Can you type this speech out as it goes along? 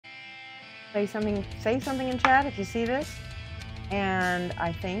say something in chat if you see this. And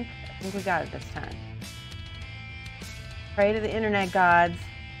I think we got it this time. Pray to the internet gods.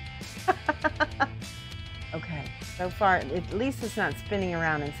 Okay, so far, at least it's not spinning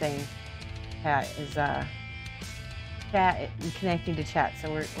around and saying chat is chat connecting to chat.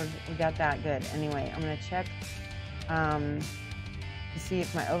 So we got that good. Anyway, I'm gonna check to see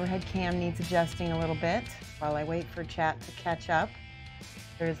if my overhead cam needs adjusting a little bit while I wait for chat to catch up.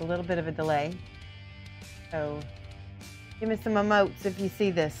 There is a little bit of a delay. So give me some emotes if you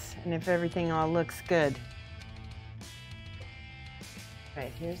see this and if everything all looks good.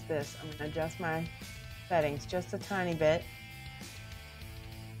 Okay, here's this. I'm gonna adjust my settings just a tiny bit.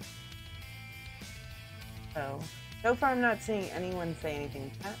 So far I'm not seeing anyone say anything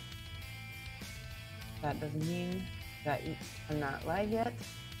in chat. That doesn't mean that I'm not live yet.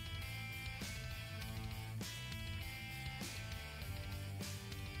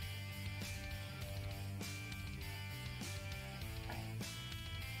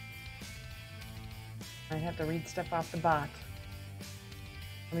 I have to read stuff off the bot.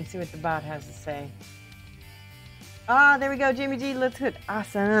 Let me see what the bot has to say. Ah, there we go, Jamie G. Let's hit.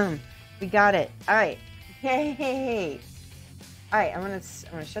 Awesome. We got it. All right. Yay. All right, I'm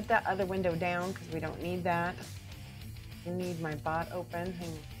gonna shut that other window down because we don't need that. I need my bot open. Hang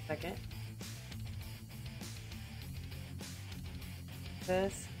on a second.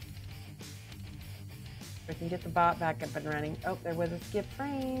 This. We can get the bot back up and running. Oh, there was a skip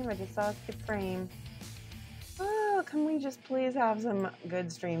frame. I just saw a skip frame. Oh, can we just please have some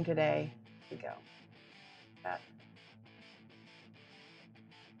good stream today? Here we go. That.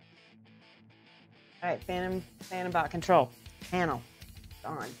 All right, Phantom bot control. Panel. It's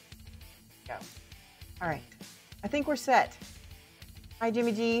on. Go. All right. I think we're set. Hi,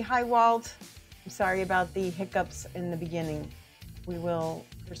 Jimmy G. Hi, Walt. I'm sorry about the hiccups in the beginning. We will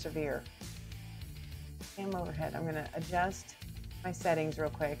persevere. Cam overhead. I'm going to adjust my settings real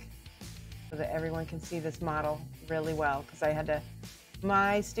quick so that everyone can see this model really well, because I had to,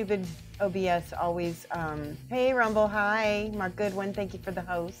 my stupid OBS always, hey Rumble, hi, Mark Goodwin, thank you for the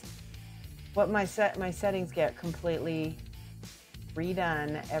host. What my settings get completely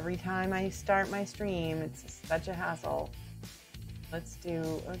redone every time I start my stream. It's such a hassle. Let's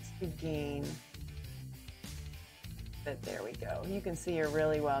do gain. But there we go. You can see her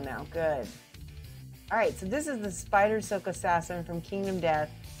really well now. Good. All right, so this is the Spidersilk Assassin from Kingdom Death.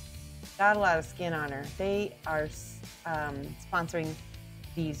 Got a lot of skin on her. They are sponsoring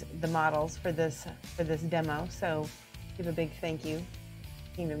the models for this demo. So give a big thank you,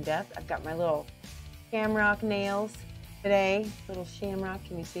 Kingdom Death. I've got my little shamrock nails today. Little shamrock.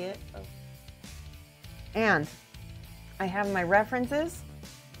 Can you see it? Oh. And I have my references.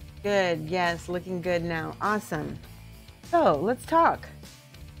 Good. Yes, looking good now. Awesome. So let's talk.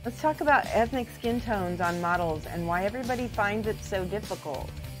 Let's talk about ethnic skin tones on models and why everybody finds it so difficult,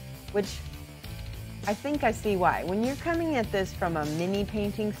 which I think I see why. When you're coming at this from a mini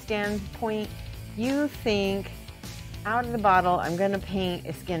painting standpoint, you think out of the bottle, I'm going to paint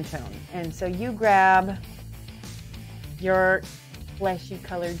a skin tone. And so you grab your fleshy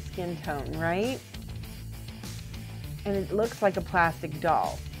colored skin tone, right? And it looks like a plastic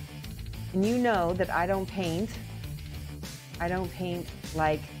doll. And you know that I don't paint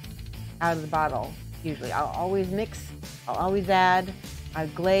like out of the bottle, usually. I'll always mix, I'll always add, I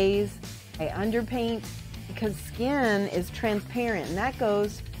glaze, I underpaint, because skin is transparent, and that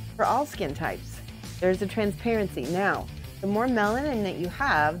goes for all skin types. There's a transparency. Now, the more melanin that you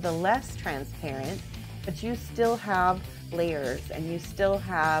have, the less transparent, but you still have layers, and you still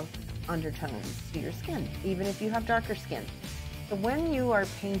have undertones to your skin, even if you have darker skin. So when you are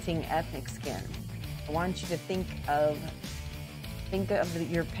painting ethnic skin, I want you to think of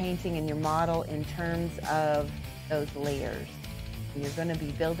your painting and your model in terms of those layers. And you're going to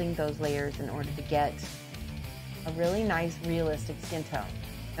be building those layers in order to get a really nice, realistic skin tone.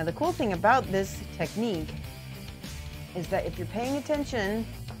 Now, the cool thing about this technique is that if you're paying attention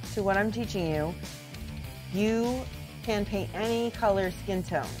to what I'm teaching you, you can paint any color skin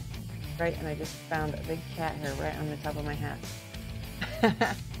tone, right? And I just found a big cat hair right on the top of my hat.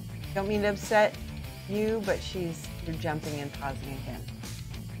 Don't mean to upset you, but you're jumping and pausing again.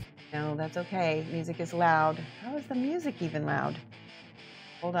 No, that's okay. Music is loud. How is the music even loud?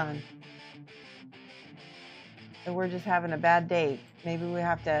 Hold on. So we're just having a bad day. Maybe we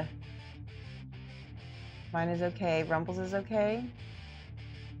have to... Mine is okay. Rumple's is okay.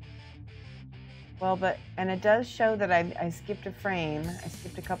 Well, and it does show that I skipped a frame. I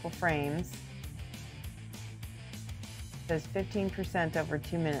skipped a couple frames. It says 15% over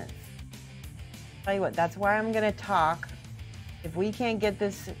 2 minutes. Tell you what, that's why I'm going to talk If we can't get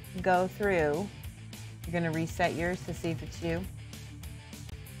this go through, you're going to reset yours to see if it's you.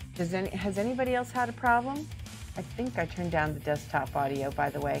 Has anybody else had a problem? I think I turned down the desktop audio, by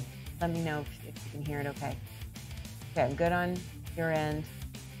the way. Let me know if you can hear it okay. Okay, I'm good on your end.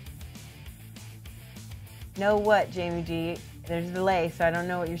 No what, Jamie G? There's a delay, so I don't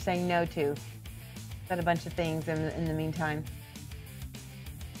know what you're saying no to. Said a bunch of things in the meantime.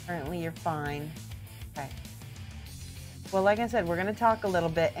 Currently, you're fine. Okay. Well, like I said, we're going to talk a little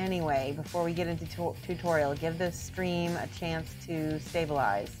bit anyway before we get into tutorial. Give this stream a chance to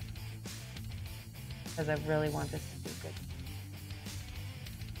stabilize, because I really want this to be good.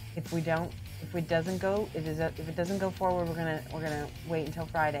 If it doesn't go forward, we're gonna wait until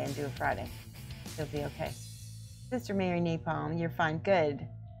Friday and do a Friday. It'll be okay. Sister Mary Napalm, you're fine. Good.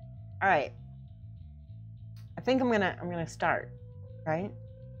 All right. I think I'm gonna start, right?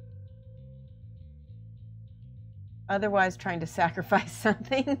 Otherwise, trying to sacrifice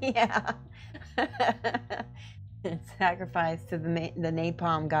something, yeah. Sacrifice to the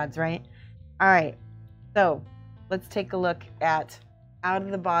napalm gods, right? All right. So let's take a look at out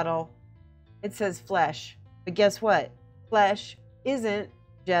of the bottle. It says flesh, but guess what? Flesh isn't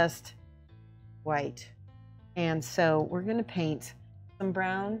just white. And so we're going to paint some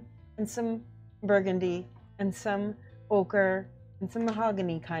brown and some burgundy and some ochre and some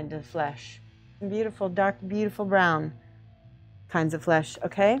mahogany kind of flesh. Some beautiful, dark, beautiful brown kinds of flesh,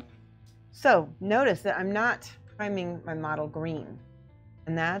 okay? So notice that I'm not priming my model green.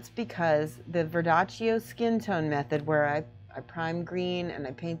 And that's because the Verdaccio skin tone method, where I prime green and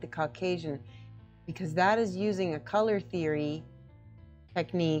I paint the Caucasian, because that is using a color theory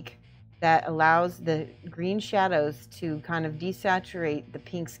technique that allows the green shadows to kind of desaturate the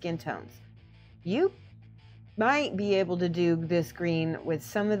pink skin tones. You might be able to do this green with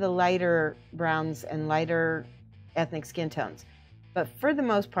some of the lighter browns and lighter ethnic skin tones, but for the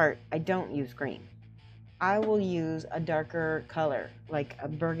most part, I don't use green. I will use a darker color, like a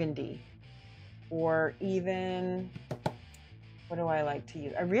burgundy, or even, what do I like to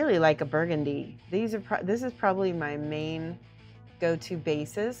use? I really like a burgundy. This is probably my main go-to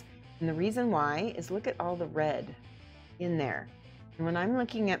bases. And the reason why is look at all the red in there. And when I'm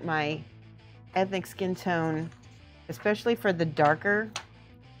looking at my ethnic skin tone, especially for the darker,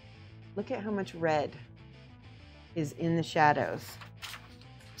 look at how much red is in the shadows.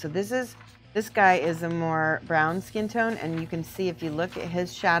 So this guy is a more brown skin tone, and you can see if you look at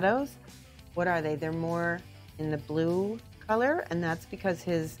his shadows, what are they? They're more in the blue color, and that's because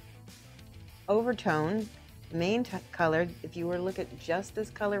his overtone, the main color, if you were to look at just this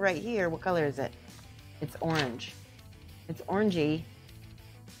color right here, what color is it? It's orange. It's orangey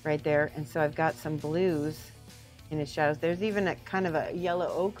right there, and so I've got some blues in his shadows. There's even a kind of a yellow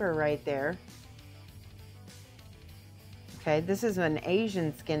ochre right there. Okay, this is an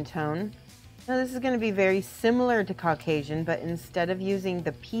Asian skin tone. Now this is going to be very similar to Caucasian, but instead of using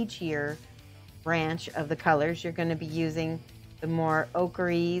the peachier branch of the colors, you're going to be using the more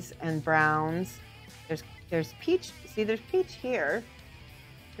ochres and browns. There's peach. See, there's peach here.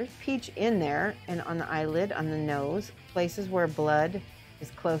 There's peach in there, and on the eyelid, on the nose, places where blood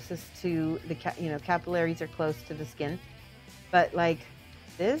is closest to the capillaries are close to the skin. But like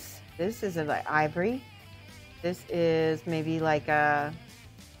this is a like ivory. This is maybe like a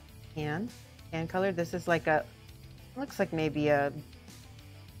tan color. This is like a, looks like maybe a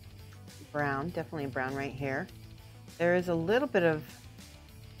brown, definitely a brown right here. There is a little bit of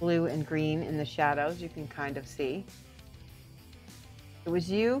blue and green in the shadows, you can kind of see. It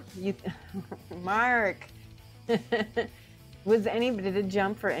was you Mark. Did it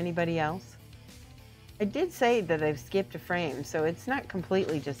jump for anybody else? I did say that I've skipped a frame, so it's not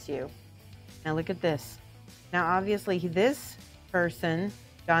completely just you. Now look at this. Now obviously this person,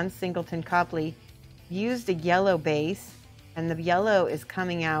 John Singleton Copley, used a yellow base, and the yellow is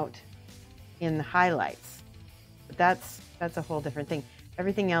coming out in the highlights. But that's a whole different thing.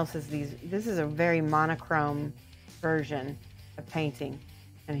 Everything else is this is a very monochrome version of painting,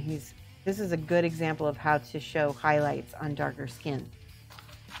 and this is a good example of how to show highlights on darker skin.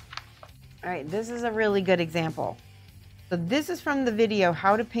 All right, this is a really good example. So this is from the video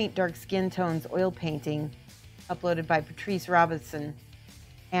How to Paint Dark Skin Tones Oil Painting, uploaded by Patrice Robinson.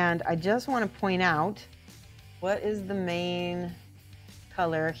 And I just want to point out, what is the main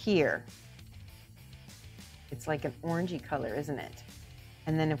color here? It's like an orangey color, isn't it?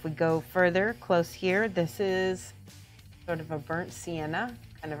 And then if we go further, close here, this is sort of a burnt sienna,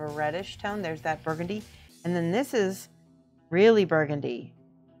 kind of a reddish tone. There's that burgundy. And then this is really burgundy.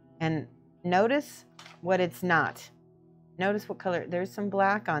 And notice what it's not. Notice what color. There's some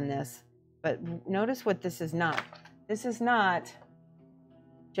black on this, but notice what this is not. This is not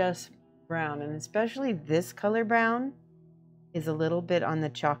just brown, and especially this color brown is a little bit on the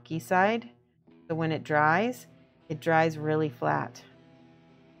chalky side. So when it dries really flat.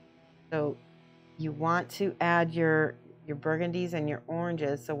 So you want to add your burgundies and your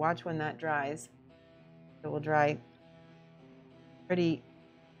oranges. So watch when that dries. It will dry pretty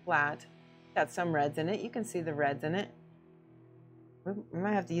flat. Got some reds in it. You can see the reds in it. We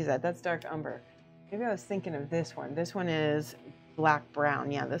might have to use that. That's dark umber. Maybe I was thinking of this one. This one is black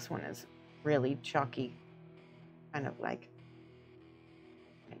brown. Yeah, this one is really chalky. Kind of like,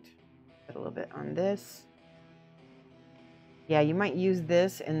 right. Put a little bit on this. Yeah, you might use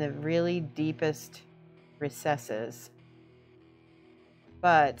this in the really deepest recesses.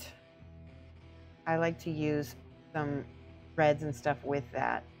 But I like to use some reds and stuff with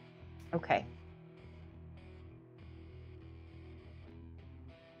that. Okay.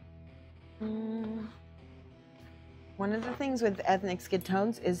 One of the things with ethnic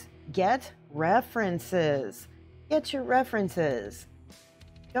Skintones is get references. Get your references.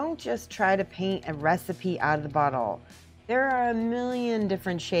 Don't just try to paint a recipe out of the bottle. There are a million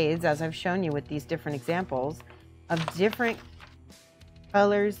different shades, as I've shown you with these different examples, of different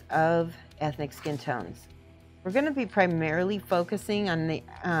colors of ethnic skin tones. We're going to be primarily focusing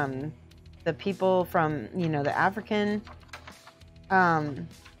on the people from, you know, the African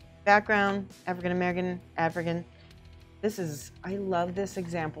background, African American, African. I love this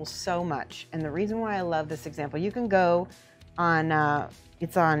example so much. And the reason why I love this example, you can go on,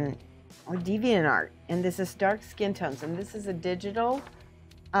 it's on DeviantArt, and this is dark skin tones, and this is a digital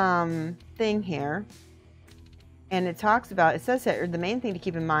thing here. And it talks about, it says that the main thing to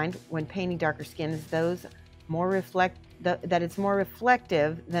keep in mind when painting darker skin is those that it's more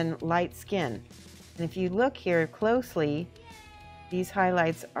reflective than light skin. And if you look here closely, these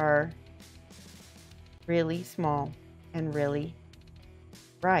highlights are really small and really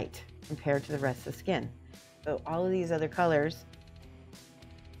bright compared to the rest of the skin. So all of these other colors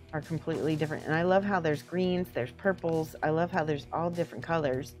are completely different. And I love how there's greens, there's purples. I love how there's all different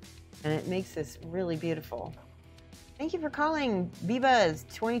colors, and it makes this really beautiful. Thank you for calling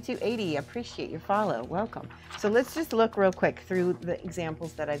BBuzz2280. Appreciate your follow. Welcome. So let's just look real quick through the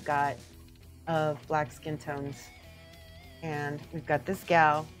examples that I've got of black skin tones. And we've got this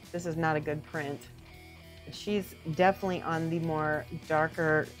gal. This is not a good print. But she's definitely on the more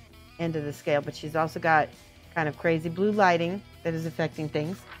darker end of the scale, but she's also got kind of crazy blue lighting that is affecting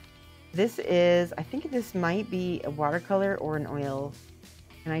things. This is, I think this might be a watercolor or an oil.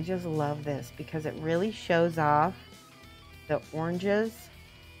 And I just love this because it really shows off the oranges,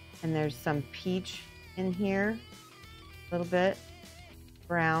 and there's some peach in here, a little bit,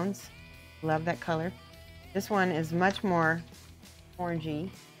 browns. Love that color. This one is much more orangey.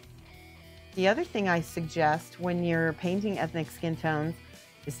 The other thing I suggest when you're painting ethnic skin tones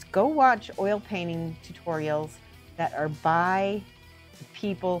is go watch oil painting tutorials that are by the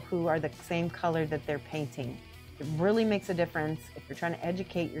people who are the same color that they're painting. It really makes a difference if you're trying to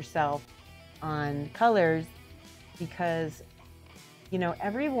educate yourself on colors, because, you know,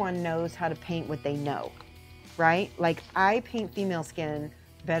 everyone knows how to paint what they know, right? Like, I paint female skin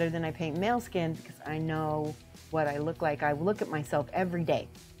better than I paint male skin because I know what I look like. I look at myself every day.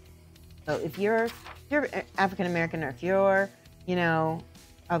 So if you're African American, or if you're, you know,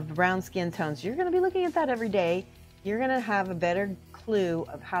 of brown skin tones, you're going to be looking at that every day. You're going to have a better clue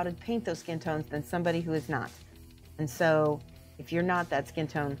of how to paint those skin tones than somebody who is not. And so if you're not that skin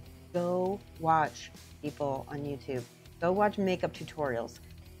tone, go watch people on YouTube. Go watch makeup tutorials.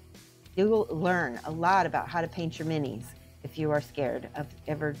 You will learn a lot about how to paint your minis if you are scared of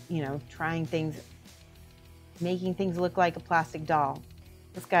ever, you know, trying things, making things look like a plastic doll.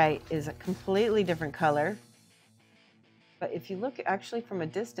 This guy is a completely different color. But if you look actually from a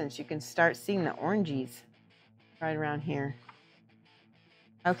distance, you can start seeing the oranges right around here.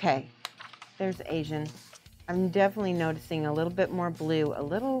 Okay, there's Asian. I'm definitely noticing a little bit more blue, a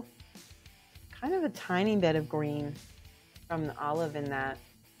little, kind of a tiny bit of green from the olive in that.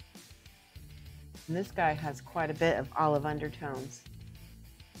 And this guy has quite a bit of olive undertones.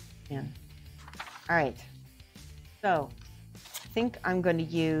 Yeah. All right. So I think I'm going to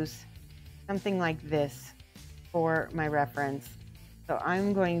use something like this for my reference. So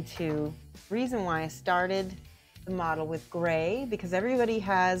I'm going to, reason why I started the model with gray, because everybody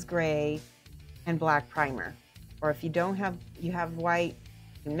has gray and black primer. Or if you don't have, you have white,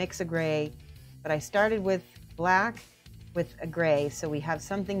 you mix a gray. But I started with black with a gray, so we have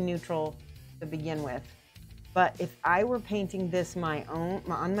something neutral to begin with. But if I were painting this on my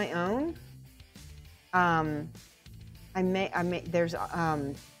own, there's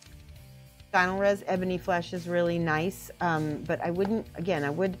Final Res Ebony Flesh is really nice, but I wouldn't, again,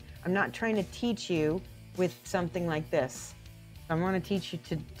 I'm not trying to teach you with something like this. I want to teach you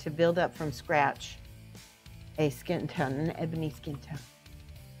to build up from scratch a skin tone, an ebony skin tone.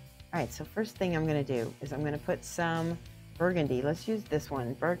 All right, so first thing I'm going to do is I'm going to put some burgundy. Let's use this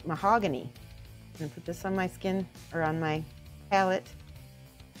one, mahogany. I'm going to put this on my skin, or on my palette,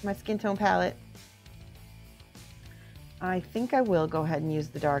 my skin tone palette. I think I will go ahead and use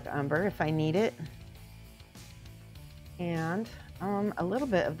the dark umber if I need it. And a little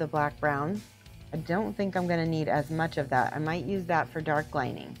bit of the black brown. I don't think I'm going to need as much of that. I might use that for dark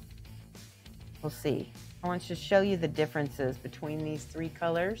lining. We'll see. I want to show you the differences between these three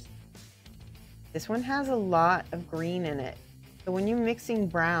colors. This one has a lot of green in it. So when you're mixing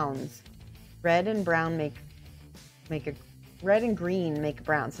browns, red and brown red and green make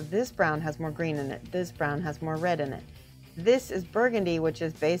brown. So this brown has more green in it. This brown has more red in it. This is burgundy, which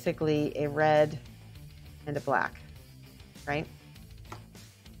is basically a red and a black, right?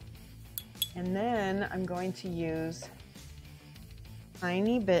 And then I'm going to use a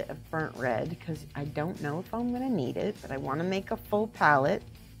tiny bit of burnt red because I don't know if I'm going to need it, but I want to make a full palette.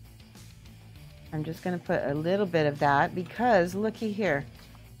 I'm just going to put a little bit of that because looky here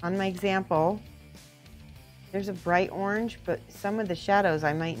on my example, there's a bright orange, but some of the shadows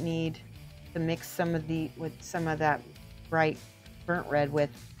I might need to mix some of that bright burnt red with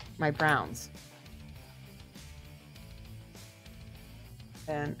my browns.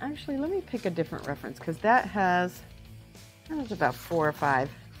 And actually, let me pick a different reference because that has about 4 or 5.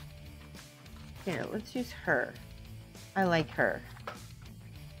 Here, let's use her. I like her.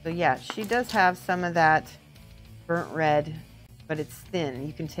 So yeah, she does have some of that burnt red, but it's thin.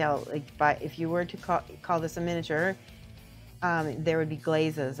 You can tell, like, if you were to call this a miniature, there would be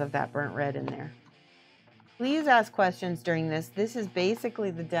glazes of that burnt red in there. Please ask questions during this. This is basically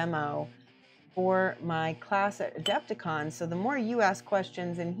the demo for my class at Adepticon. So the more you ask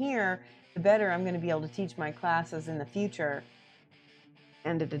questions in here, the better I'm going to be able to teach my classes in the future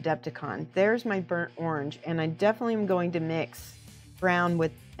and at Adepticon. There's my burnt orange, and I definitely am going to mix brown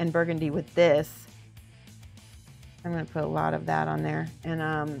and burgundy with this. I'm going to put a lot of that on there,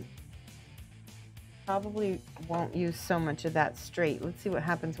 and probably won't use so much of that straight. Let's see what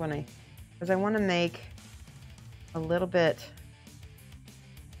happens because I want to make a little bit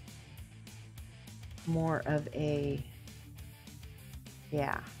more of a,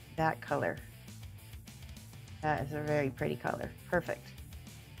 yeah, that color. That is a very pretty color. Perfect.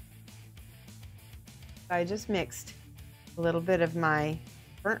 I just mixed a little bit of my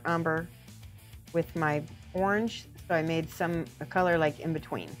burnt umber with my orange, so I made a color like in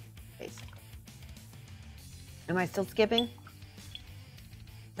between, basically. Am I still skipping?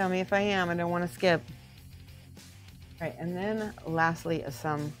 Tell me if I am. I don't want to skip. All right, and then lastly,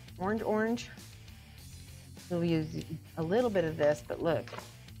 some orange. We'll use a little bit of this, but look,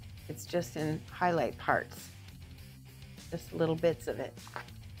 it's just in highlight parts, just little bits of it.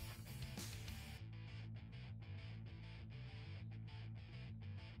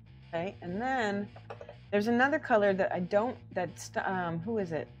 Okay, and then there's another color that who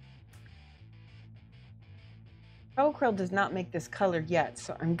is it? Acryl does not make this color yet,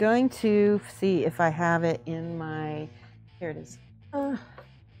 so I'm going to see if I have it in my, here it is.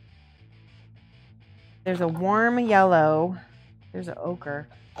 There's a warm yellow, there's an ochre.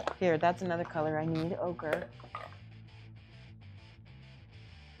 Here, that's another color I need, ochre.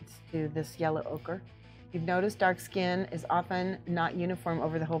 Let's do this yellow ochre. You've noticed dark skin is often not uniform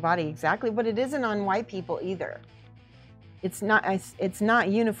over the whole body. Exactly, but it isn't on white people either. It's not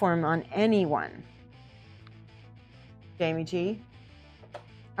uniform on anyone. Jamie G.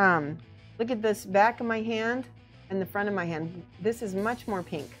 Look at this back of my hand and the front of my hand. This is much more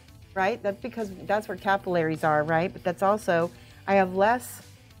pink, right? That's because that's where capillaries are, right? But that's also, I have less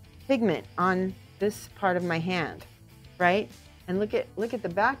pigment on this part of my hand, right? And look at the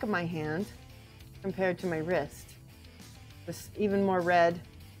back of my hand compared to my wrist. It's even more red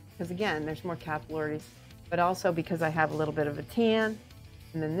because, again, there's more capillaries, but also because I have a little bit of a tan.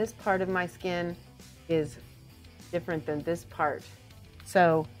 And then this part of my skin is different than this part.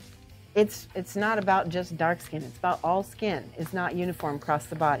 So it's not about just dark skin. It's about all skin. It's not uniform across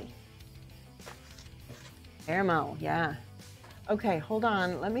the body. Caramel, yeah. Okay, hold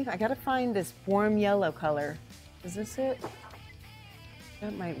on. I gotta find this warm yellow color. Is this it?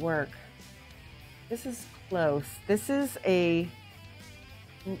 That might work. This is close. This is you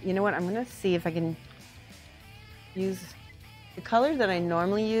know what? I'm gonna see if I can use, the color that I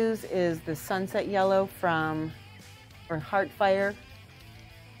normally use is the sunset yellow or Heartfire.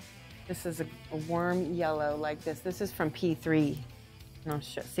 This is a warm yellow like this. This is from P3. And I'll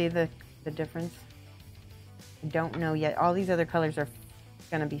see the difference? I don't know yet. All these other colors are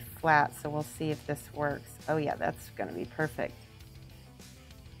going to be flat, so we'll see if this works. Oh yeah, that's going to be perfect.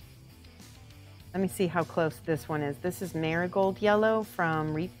 Let me see how close this one is. This is Marigold Yellow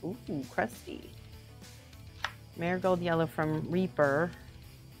from Reaper. Ooh, crusty. Marigold Yellow from Reaper.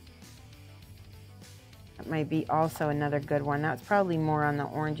 That might be also another good one. That's probably more on the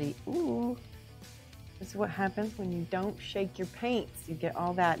orangey. Ooh. This is what happens when you don't shake your paints. You get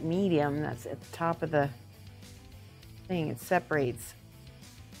all that medium that's at the top of the thing. It separates.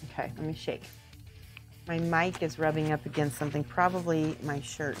 Okay, let me shake. My mic is rubbing up against something, probably my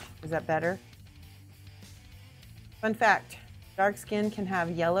shirt. Is that better? Fun fact, dark skin can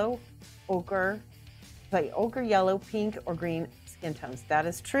have yellow, ochre, like ochre, yellow, pink, or green skin tones. That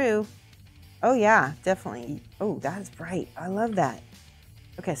is true. Oh yeah, definitely. Oh, that is bright. I love that.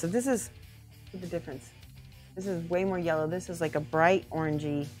 Okay, so this is the difference. This is way more yellow. This is like a bright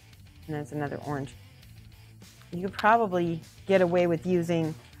orangey, and that's another orange. You could probably get away with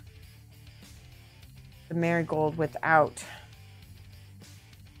using the marigold without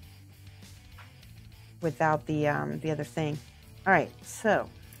the other thing. All right, so,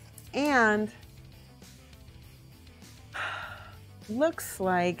 and looks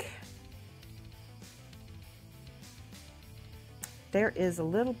like there is a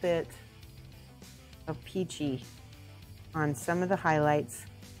little bit of peachy on some of the highlights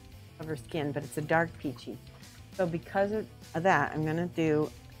of her skin, but it's a dark peachy. So because of that, I'm gonna do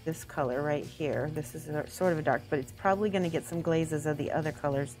this color right here. This is sort of a dark, but it's probably gonna get some glazes of the other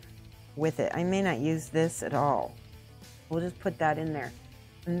colors with it. I may not use this at all. We'll just put that in there.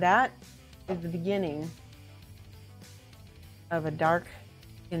 And that is the beginning of a dark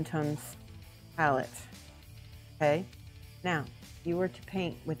Skintones palette. Okay? Now, if you were to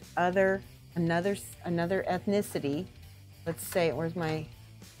paint with another ethnicity, let's say, where's my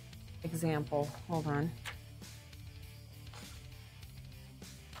example? Hold on.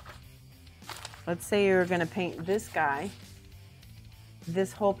 Let's say you're going to paint this guy.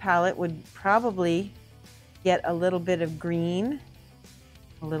 This whole palette would probably get a little bit of green,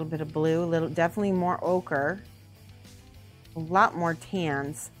 a little bit of blue, definitely more ochre, a lot more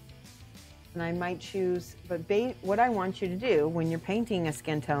tans. And I might choose, but what I want you to do when you're painting a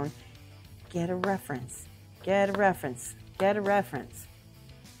skin tone, get a reference, get a reference, get a reference.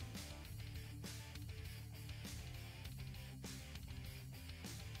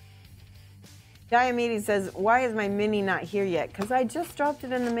 Diomedes says, why is my mini not here yet? Because I just dropped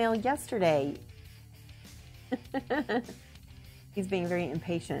it in the mail yesterday. He's being very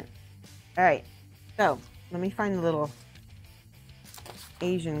impatient. All right, so let me find the little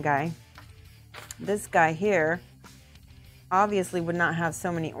Asian guy. This guy here obviously would not have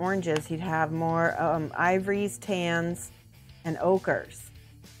so many oranges. He'd have more ivories, tans, and ochres.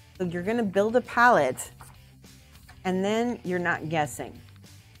 So you're going to build a palette, and then you're not guessing,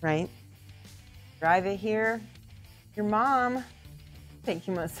 right? Drive it here. Your mom. Thank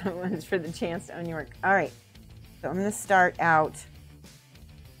you most so much for the chance to own your work. All right. So I'm going to start out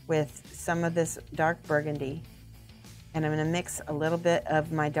with some of this dark burgundy. And I'm going to mix a little bit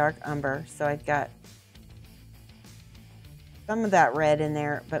of my dark umber. So I've got some of that red in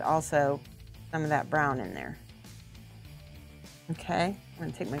there, but also some of that brown in there. Okay. I'm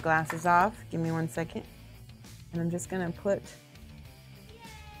going to take my glasses off. Give me 1 second. And I'm just going to put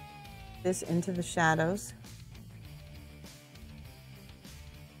this into the shadows.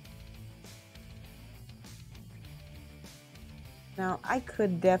 Now I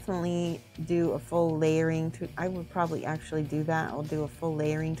could definitely do a full layering. I would probably actually do that. I'll do a full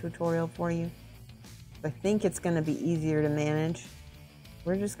layering tutorial for you. I think it's going to be easier to manage.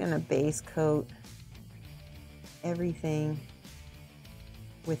 We're just going to base coat everything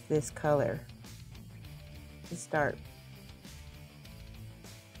with this color to start.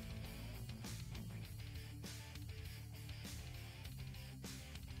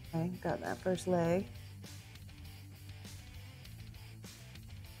 Okay, got that first leg.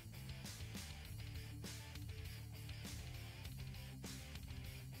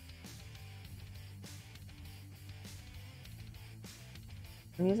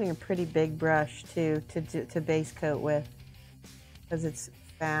 I'm using a pretty big brush too to base coat with, because it's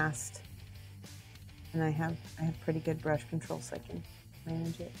fast, and I have pretty good brush control, so I can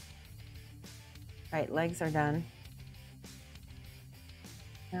manage it. All right, legs are done.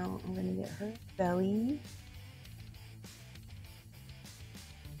 Now I'm going to get her belly.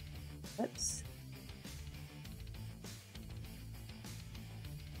 Oops.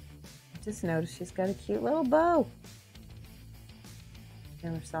 I just noticed she's got a cute little bow.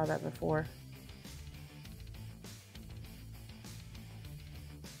 Never saw that before.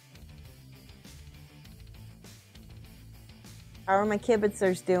 How are my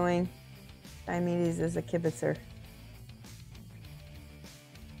kibitzers doing? Diomedes is a kibitzer.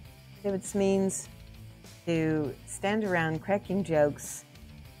 Kibitz means to stand around cracking jokes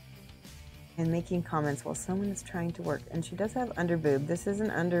and making comments while someone is trying to work. And she does have underboob. This is an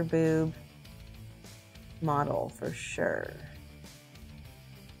underboob model for sure.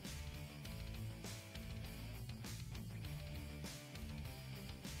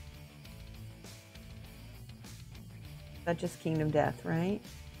 That's just Kingdom Death, right?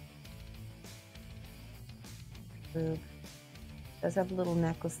 Boob. Does have a little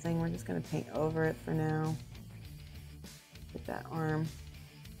necklace thing. We're just going to paint over it for now. Get that arm.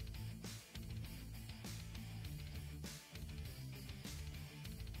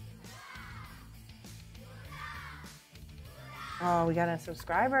 Oh, we got a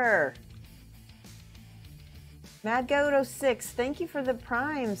subscriber. MadGoat06, thank you for the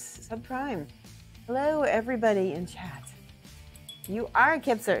primes, subprime. Hello, everybody in chat. You are a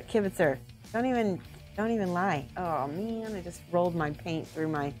kibitzer. Don't even lie. Oh man, I just rolled my brush through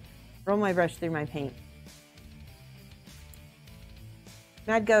my paint.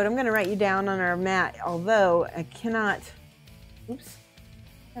 Mad Goat, I'm gonna write you down on our mat, although I cannot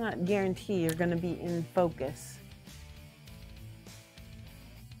guarantee you're gonna be in focus.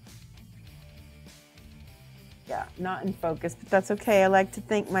 Yeah, not in focus, but that's okay. I like to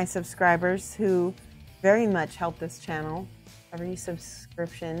thank my subscribers who very much help this channel. Every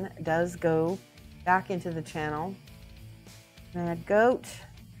subscription does go back into the channel. Mad Goat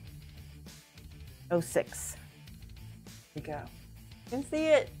 06. Here we go. You can see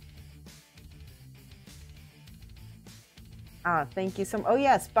it. Ah, thank you so much. Oh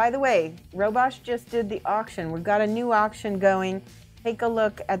yes, by the way, Robosh just did the auction. We've got a new auction going. Take a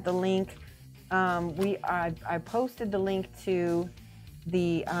look at the link. I posted the link to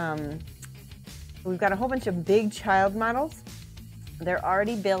the, we've got a whole bunch of big child models. They're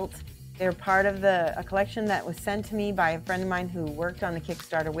already built. They're part of a collection that was sent to me by a friend of mine who worked on the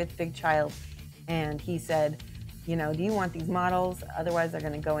Kickstarter with Big Child. And he said, you know, do you want these models? Otherwise they're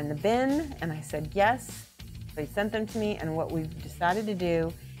going to go in the bin. And I said, yes. So he sent them to me. And what we've decided to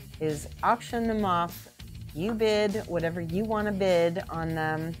do is auction them off. You bid whatever you want to bid on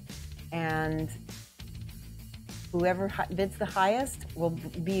them. And whoever bids the highest will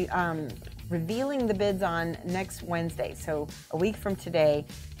be revealing the bids on next Wednesday. So a week from today,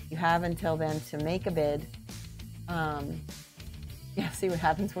 you have until then to make a bid. Yeah, see what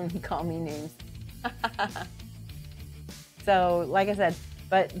happens when we call me names. So, like I said,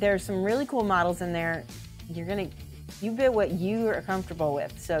 but there's some really cool models in there. You bid what you are comfortable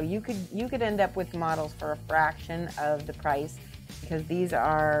with. So you could end up with models for a fraction of the price because these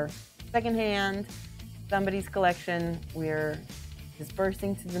are secondhand, somebody's collection. We're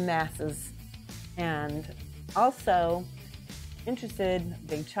dispersing to the masses. And also, interested,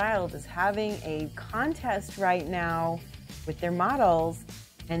 Big Child is having a contest right now with their models.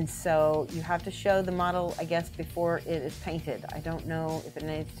 And so you have to show the model, I guess, before it is painted. I don't know if it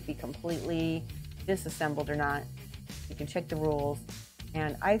needs to be completely disassembled or not. You can check the rules.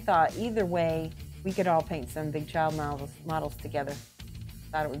 And I thought either way, we could all paint some Big Child models together.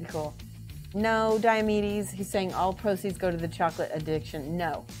 Thought it would be cool. No, Diomedes, he's saying all proceeds go to the chocolate addiction.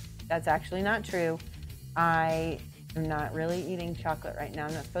 No, that's actually not true. I am not really eating chocolate right now.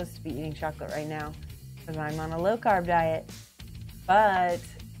 I'm not supposed to be eating chocolate right now because I'm on a low-carb diet. But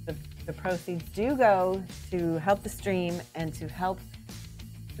the proceeds do go to help the stream and to help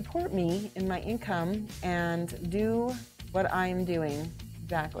support me in my income and do what I'm doing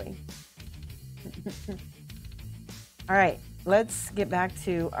exactly. All right, let's get back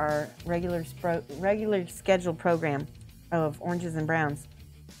to our regular scheduled program of oranges and browns.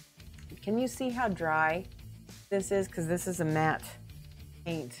 Can you see how dry this is? Because this is a matte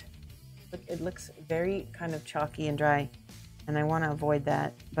paint. Look, it looks very kind of chalky and dry, and I want to avoid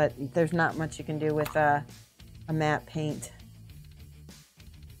that. But there's not much you can do with a matte paint.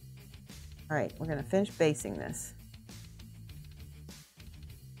 All right, we're going to finish basing this.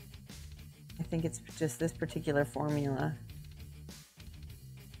 I think it's just this particular formula.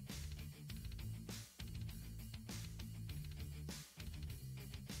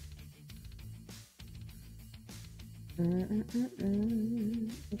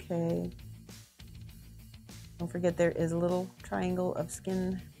 Okay. Don't forget there is a little triangle of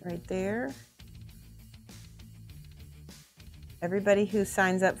skin right there. Everybody who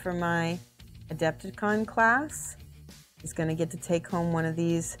signs up for my Adepticon class is going to get to take home one of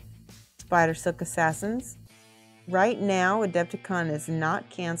these Spidersilk Assassins. Right now, Adepticon is not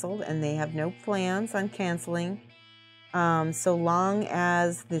canceled, and they have no plans on canceling, so long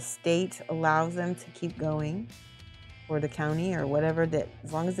as the state allows them to keep going. or the county or whatever, that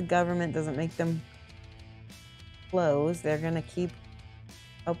as long as the government doesn't make them close, they're going to keep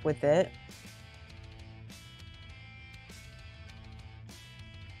up with it.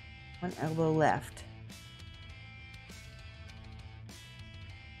 One elbow left.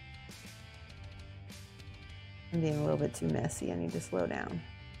 I'm being a little bit too messy. I need to slow down.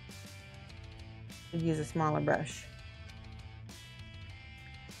 Could use a smaller brush.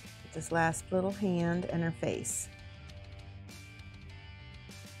 Get this last little hand and her face.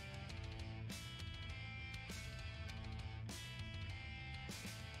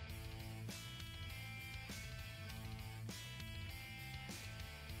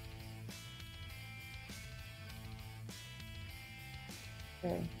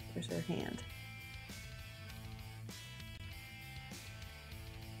 Okay, here's her hand.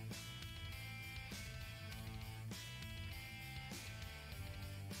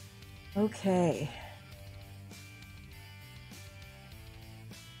 Okay.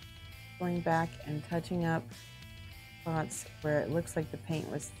 Going back and touching up spots where it looks like the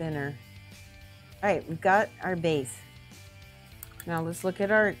paint was thinner. All right, we've got our base. Now let's look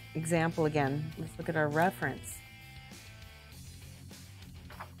at our example again. Let's look at our reference.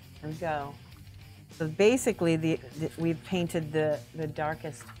 There we go. So basically, we've painted the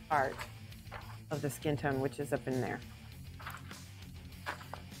darkest part of the skin tone, which is up in there.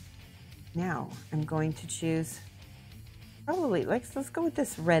 Now I'm going to choose probably, let's go with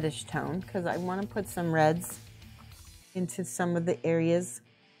this reddish tone, because I want to put some reds into some of the areas.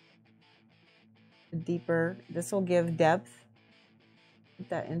 Deeper. This will give depth. Put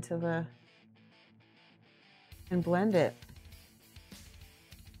that into the, and blend it.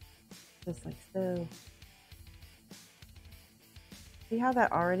 Just like so. See how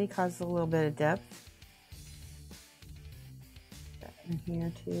that already causes a little bit of depth? Put that in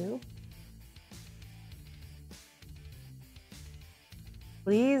here too.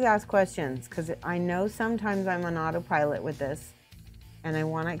 Please ask questions, because I know sometimes I'm on autopilot with this and I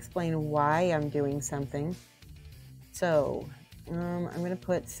want to explain why I'm doing something. So I'm going to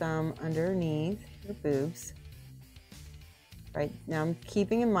put some underneath her boobs. Right now I'm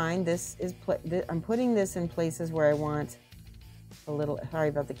keeping in mind I'm putting this in places where I want a little, sorry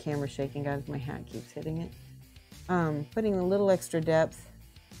about the camera shaking guys, my hat keeps hitting it. Putting a little extra depth.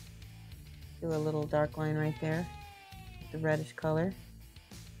 Do a little dark line right there with the reddish color.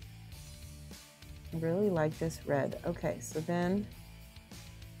 I really like this red. Okay, so then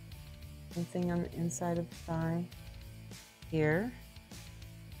something on the inside of the thigh here.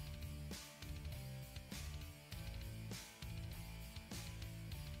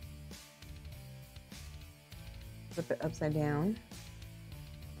 Flip it upside down.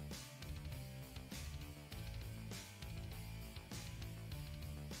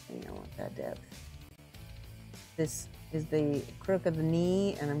 I think I want that depth. This is the crook of the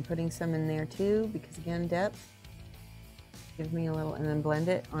knee, and I'm putting some in there too, because again, depth. Give me a little, and then blend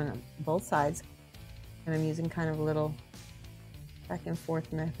it on both sides. And I'm using kind of a little back and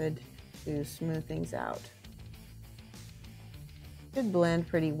forth method to smooth things out. Should blend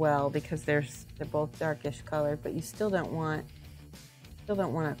pretty well because they're both darkish color, but you still don't want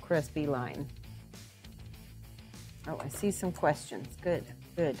a crispy line. Oh, I see some questions. Good,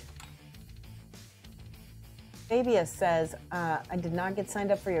 good. Fabius says, I did not get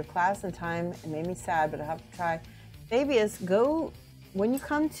signed up for your class in time. It made me sad, but I'll have to try. Fabius, go, when you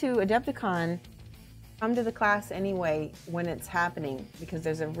come to Adepticon, come to the class anyway when it's happening, because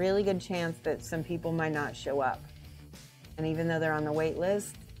there's a really good chance that some people might not show up. And even though they're on the wait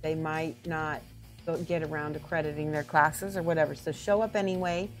list, they might not get around to crediting their classes or whatever. So show up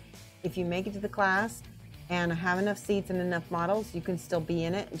anyway. If you make it to the class and have enough seats and enough models, you can still be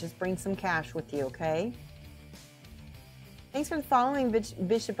in it, and just bring some cash with you, okay? Thanks for following,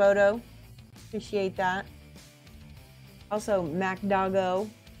 Bishop Odo. Appreciate that. Also, Mac Doggo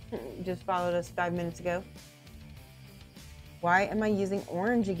just followed us 5 minutes ago. Why am I using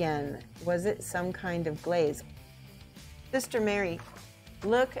orange again? Was it some kind of glaze? Sister Mary,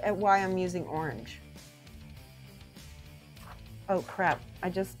 look at why I'm using orange. Oh crap, I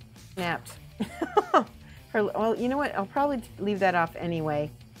just snapped. Well, you know what? I'll probably leave that off anyway.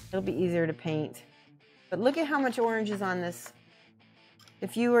 It'll be easier to paint. But look at how much orange is on this.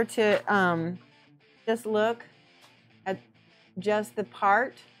 If you were to just look at just the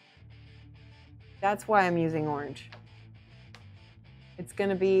part, that's why I'm using orange. It's going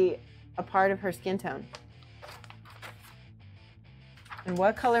to be a part of her skin tone. And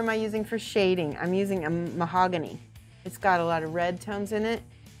what color am I using for shading? I'm using a mahogany. It's got a lot of red tones in it,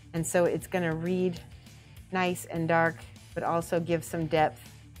 and so it's going to read nice and dark, but also give some depth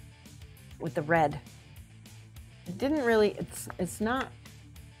with the red. it didn't really, it's not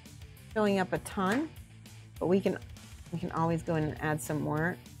showing up a ton, but we can always go in and add some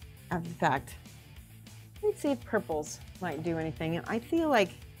more after the fact. Let's see if purples might do anything. And I feel like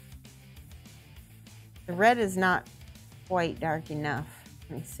the red is not quite dark enough.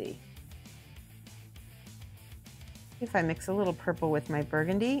 Let me see. If I mix a little purple with my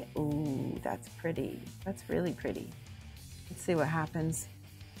burgundy, ooh, that's pretty. That's really pretty. Let's see what happens.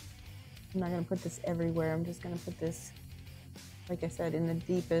 I'm not gonna put this everywhere. I'm just gonna put this, like I said, in the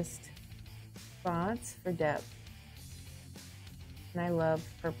deepest spots for depth. And I love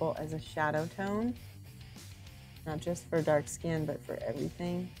purple as a shadow tone, not just for dark skin, but for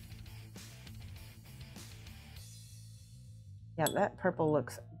everything. Yeah, that purple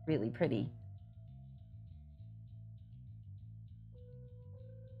looks really pretty.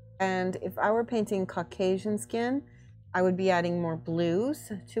 And if I were painting Caucasian skin, I would be adding more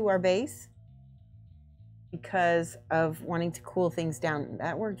blues to our base because of wanting to cool things down.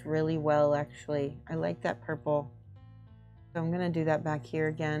 That worked really well, actually. I like that purple. So I'm gonna do that back here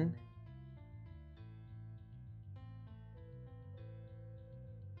again.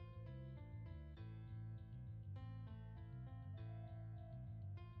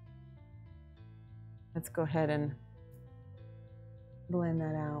 Let's go ahead and blend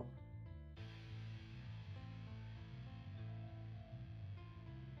that out.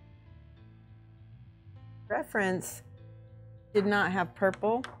 Reference did not have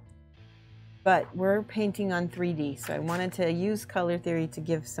purple, but we're painting on 3D, so I wanted to use color theory to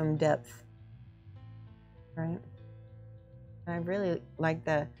give some depth, right? And I really like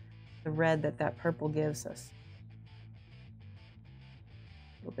the red that purple gives us.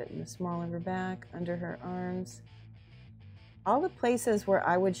 A little bit in the small of her back, under her arms. All the places where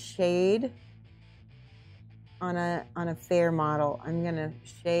I would shade on a fair model, I'm gonna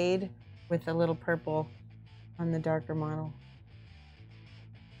shade with a little purple on the darker model.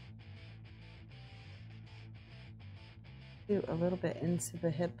 Do a little bit into the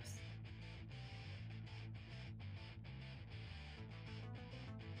hips.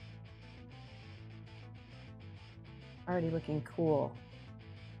 Already looking cool.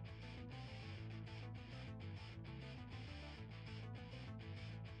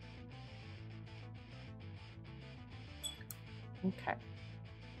 Okay.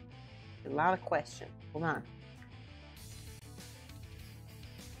 A lot of questions. Hold on.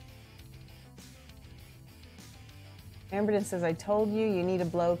 Amberton says, I told you you need a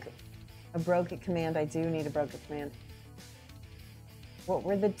broke it command. I do need a broke it command. What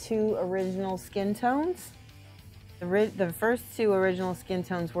were the two original skin tones? The first two original skin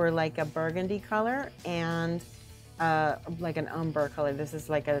tones were like a burgundy color and like an umber color. This is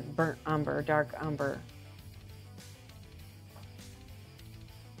like a burnt umber, dark umber.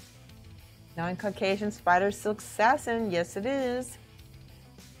 Non-Caucasian Spidersilk Assassin. Yes, it is.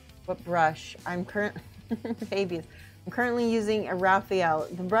 What brush? I'm currently using a Raphael.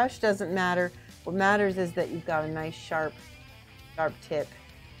 The brush doesn't matter. What matters is that you've got a nice sharp tip.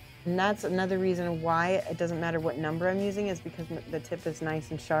 And that's another reason why it doesn't matter what number I'm using, is because the tip is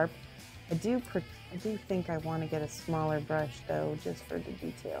nice and sharp. I do think I want to get a smaller brush though, just for the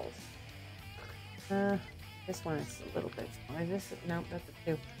details. This one is a little bit smaller. Nope, that's a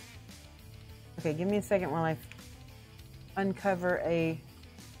 2. Okay, give me a second while I uncover a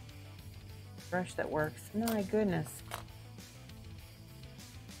brush that works. My goodness.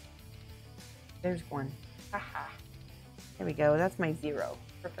 There's one. Haha. There we go. That's my 0.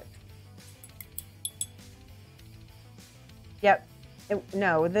 Perfect. Yep.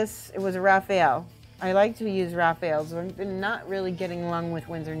 It was a Raphael. I like to use Raphaels. I've been not really getting along with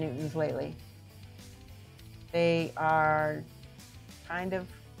Winsor Newtons lately. They are kind of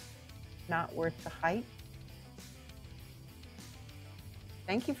not worth the hype.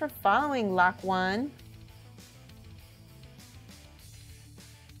 Thank you for following, Lock One.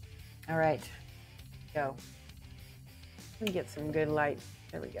 All right, go. Let me get some good light.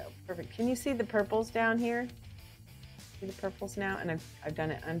 There we go. Perfect. Can you see the purples down here? See the purples now? And I've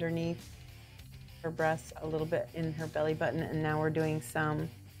done it underneath her breasts, a little bit in her belly button, and now we're doing some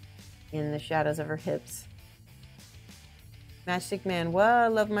in the shadows of her hips. Matchstick Man, well, I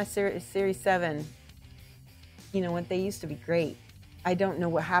love my Series 7. You know what? They used to be great. I don't know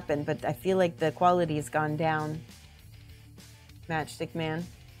what happened, but I feel like the quality has gone down. Matchstick Man.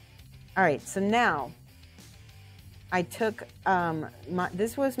 All right, so now I took,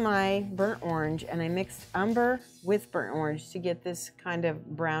 this was my burnt orange, and I mixed umber with burnt orange to get this kind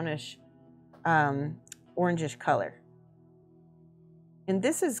of brownish, orangish color. And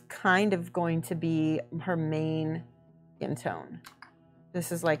this is kind of going to be her main skin tone.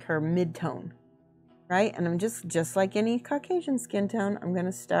 This is like her mid-tone, right? And I'm just like any Caucasian skin tone, I'm going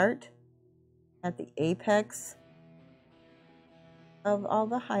to start at the apex of all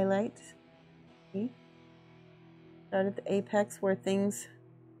the highlights. See? Start at the apex where things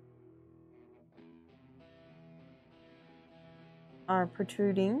are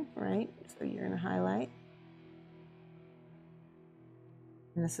protruding, right? So you're going to highlight.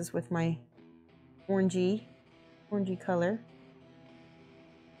 And this is with my orangey color.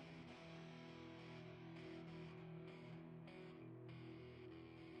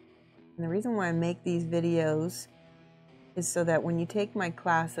 And the reason why I make these videos is so that when you take my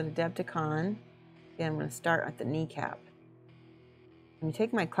class at Adepticon, again, I'm going to start at the kneecap. When you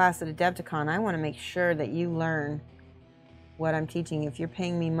take my class at Adepticon, I want to make sure that you learn what I'm teaching. If you're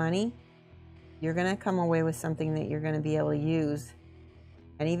paying me money, you're going to come away with something that you're going to be able to use.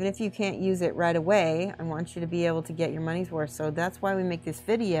 And even if you can't use it right away, I want you to be able to get your money's worth. So that's why we make this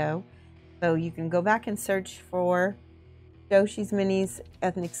video. So you can go back and search for Shoshie's Minis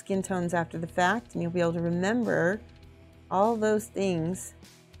Ethnic Skin Tones after the fact, and you'll be able to remember all those things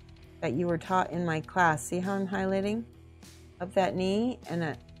that you were taught in my class. See how I'm highlighting up that knee,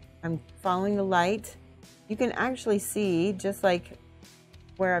 and I'm following the light. You can actually see, just like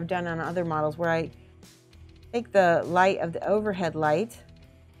where I've done on other models, where I take the light of the overhead light,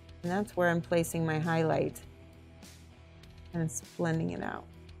 and that's where I'm placing my highlight, and it's blending it out.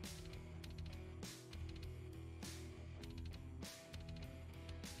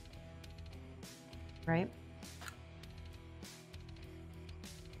 Right?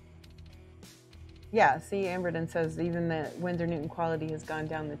 Yeah, see, Amberden says even the Winsor Newton quality has gone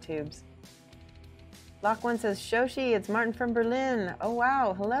down the tubes. Lock One says, Shoshie, it's Martin from Berlin. Oh,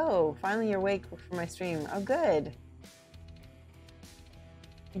 wow. Hello. Finally, you're awake for my stream. Oh, good.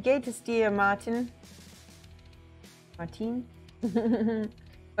 Gates dir, Martin. Martin?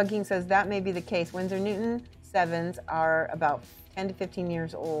 Bugging says, that may be the case. Winsor Newton 7s are about 10 to 15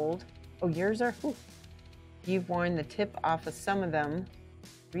 years old. Oh, yours are? Ooh. You've worn the tip off of some of them.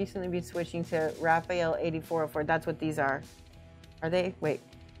 Recently been switching to Raphael 8404. That's what these are. Are they? Wait.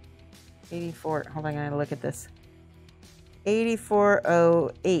 84. Hold on, I gotta look at this.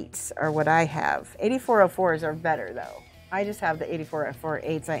 8408s are what I have. 8404s are better though. I just have the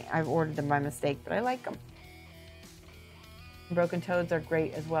 8408s. I've ordered them by mistake, but I like them. Broken Toads are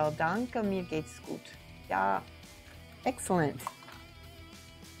great as well. Danke, mir geht's gut. Yeah. Excellent.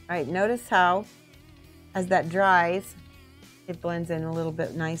 All right, notice how as that dries, it blends in a little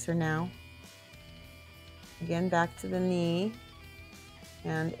bit nicer now. Again, back to the knee.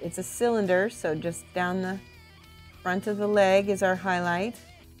 And it's a cylinder, so just down the front of the leg is our highlight.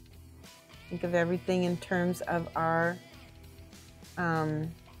 Think of everything in terms of our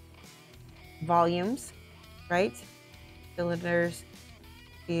volumes, right? Cylinders,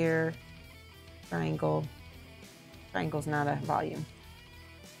 sphere, triangle. Triangle's not a volume.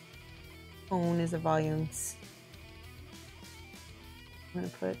 Cone is a volume. I'm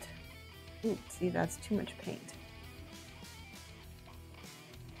gonna put, ooh, see, that's too much paint.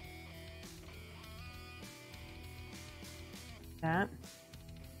 That.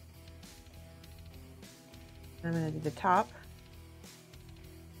 I'm gonna do the top.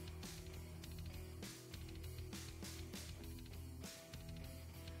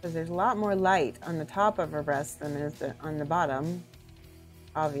 Because there's a lot more light on the top of her breast than there is on the bottom,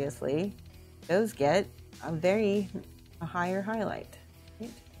 obviously. Those get a higher highlight.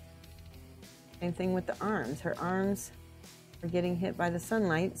 Right? Same thing with the arms. Her arms are getting hit by the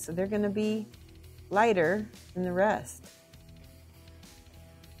sunlight, so they're going to be lighter than the rest.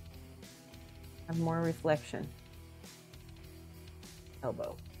 Have more reflection.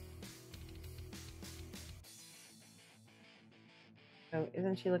 Elbow. So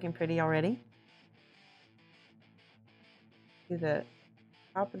isn't she looking pretty already? Do the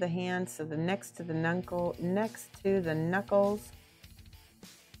top of the hand, so the next to the knuckles.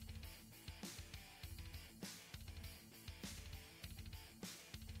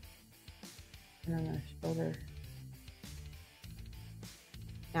 And on the shoulder.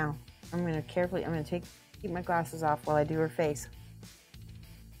 Now, I'm going to keep my glasses off while I do her face.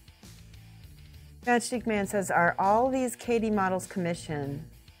 Matchstick Man says, are all these Katie models commission?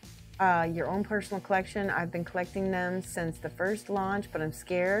 Your own personal collection? I've been collecting them since the first launch, but I'm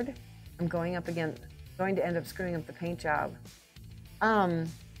scared I'm going to end up screwing up the paint job.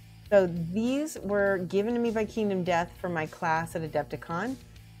 So these were given to me by Kingdom Death for my class at Adepticon.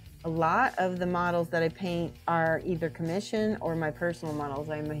 A lot of the models that I paint are either commission or my personal models.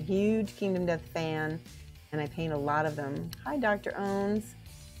 I'm a huge Kingdom Death fan, and I paint a lot of them. Hi, Dr. Owens.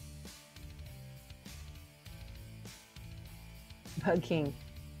 Bug King.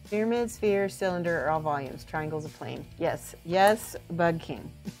 Pyramid, sphere, cylinder, or all volumes. Triangle's a plane. Yes. Yes, Bug King.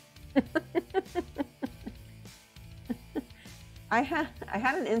 I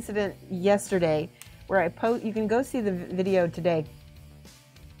had an incident yesterday where you can go see the video today.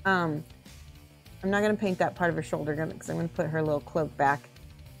 I'm not going to paint that part of her shoulder because I'm going to put her little cloak back.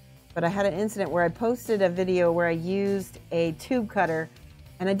 But I had an incident where I posted a video where I used a tube cutter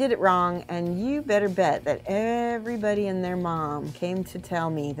and I did it wrong, and you better bet that everybody and their mom came to tell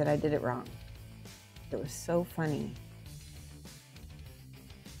me that I did it wrong. It was so funny.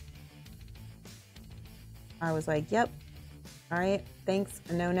 I was like, yep, all right, thanks,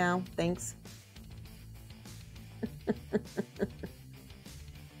 I know now, thanks. All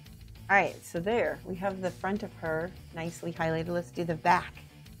right, so there, we have the front of her nicely highlighted. Let's do the back.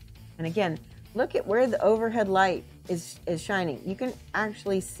 And again, look at where the overhead light is shining. You can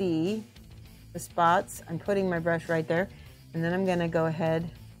actually see the spots. I'm putting my brush right there, and then I'm gonna go ahead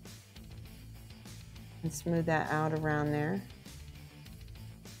and smooth that out around there.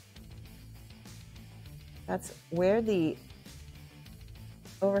 That's where the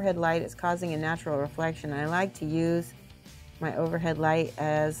overhead light is causing a natural reflection. I like to use my overhead light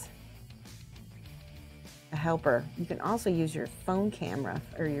as a helper. You can also use your phone camera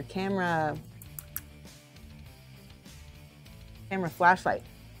or your camera flashlight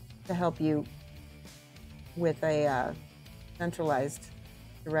to help you with a centralized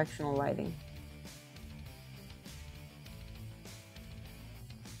directional lighting.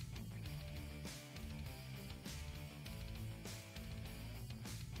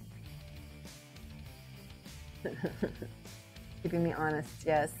 Keeping me honest,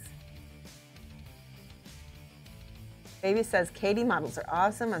 yes. Baby says, Katie, models are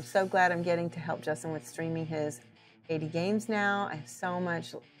awesome. I'm so glad I'm getting to help Justin with streaming his Katie games now. I have so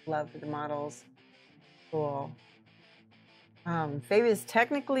much love for the models. Cool. Fabius,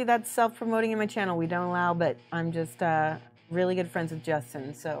 technically that's self-promoting in my channel. We don't allow, but I'm just really good friends with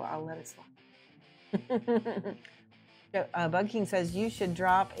Justin, so I'll let it slide. Bug King says, you should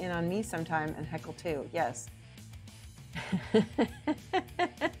drop in on me sometime and heckle too. Yes.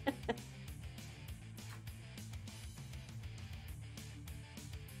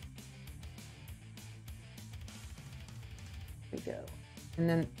 We go. And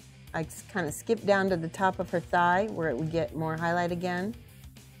then I kind of skip down to the top of her thigh where it would get more highlight again.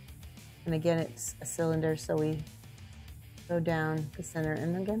 And again, it's a cylinder, so we go down the center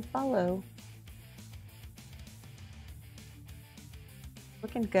and again follow.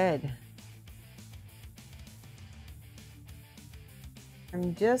 Looking good.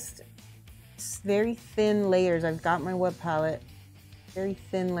 I'm just very thin layers. I've got my wet palette, very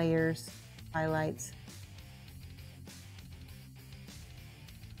thin layers, highlights.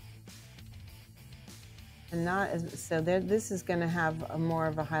 And not as, so there, this is going to have a more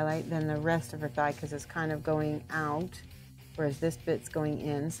of a highlight than the rest of her thigh because it's kind of going out, whereas this bit's going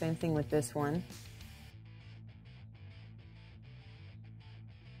in. Same thing with this one.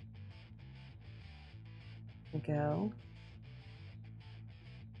 Go.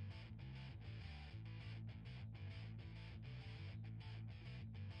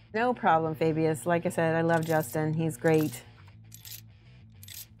 No problem, Fabius. Like I said, I love Justin. He's great.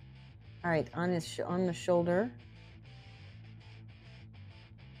 All right, on the shoulder.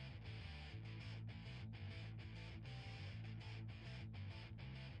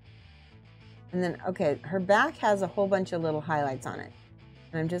 And then, okay, her back has a whole bunch of little highlights on it.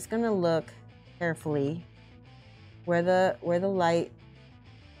 And I'm just gonna look carefully where the light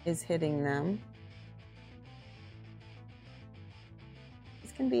is hitting them.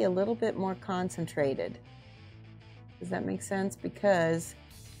 This can be a little bit more concentrated. Does that make sense? Because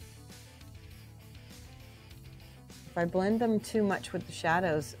if I blend them too much with the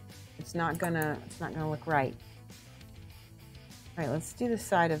shadows, it's not gonna look right. All right, let's do the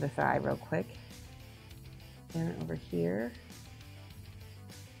side of the thigh real quick. And over here.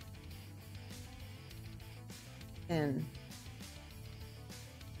 In.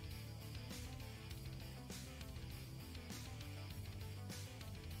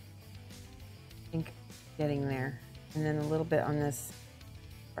 I think getting there. And then a little bit on this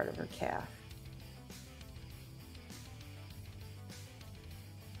part of her calf.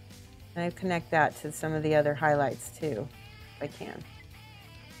 And I connect that to some of the other highlights too, if I can.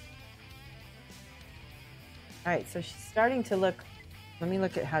 All right, so she's starting to look, let me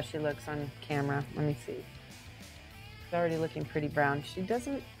look at how she looks on camera. Let me see. She's already looking pretty brown. She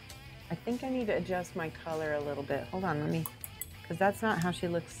doesn't, I think I need to adjust my color a little bit. Hold on, let me, because that's not how she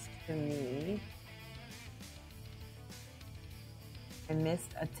looks to me. I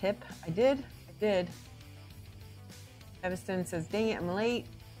missed a tip. I did. Evanston says, dang it, I'm late.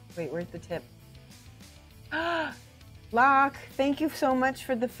 Wait, where's the tip? Locke, thank you so much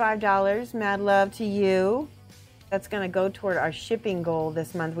for the $5. Mad love to you. That's going to go toward our shipping goal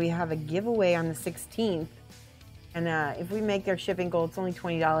this month. We have a giveaway on the 16th. And if we make their shipping goal, it's only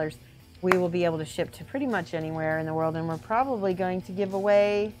 $20. We will be able to ship to pretty much anywhere in the world. And we're probably going to give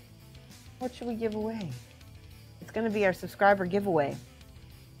away... What should we give away? It's going to be our subscriber giveaway.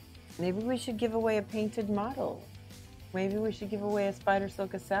 Maybe we should give away a painted model. Maybe we should give away a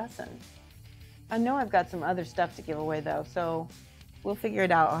Spidersilk Assassin. I know I've got some other stuff to give away though, so we'll figure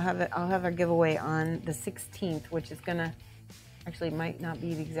it out. I'll have our giveaway on the 16th, which is gonna actually might not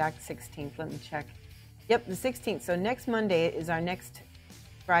be the exact 16th. Let me check. Yep, the 16th. So next Monday is our next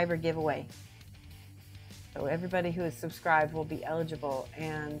subscriber giveaway. So everybody who is subscribed will be eligible.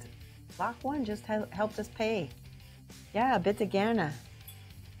 And Block One just helped us pay. Yeah, bitte gerne.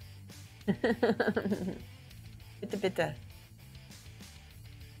 Bitte, bitte.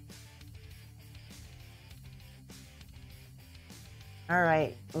 All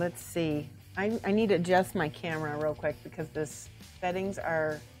right, let's see. I need to adjust my camera real quick because the settings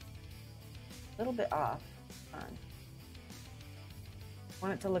are a little bit off. Hold on. I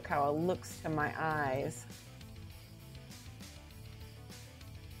want it to look how it looks to my eyes.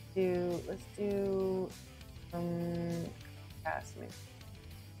 Let's do pass me.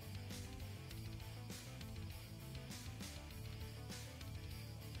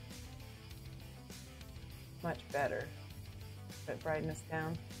 Much better. Put brightness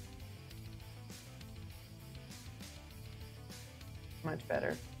down. Much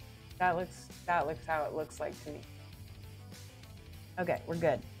better. That looks how it looks like to me. Okay, we're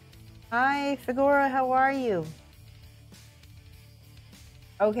good. Hi, Figura, how are you?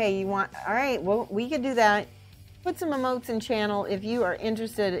 Okay, you want, all right, well, we could do that. Put some emotes in channel if you are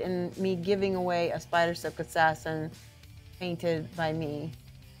interested in me giving away a Spidersilk Assassin painted by me.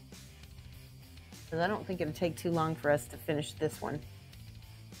 Because I don't think it'll take too long for us to finish this one.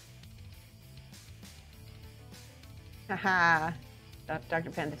 Haha.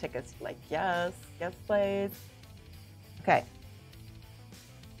 Dr. Panditika's like, yes, yes, please. Okay.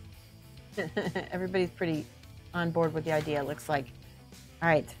 Everybody's pretty on board with the idea, it looks like. All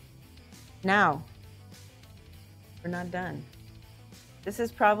right. Now, we're not done. This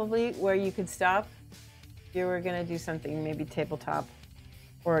is probably where you could stop if you were going to do something maybe tabletop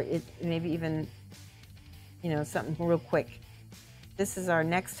or maybe even, you know, something real quick. This is our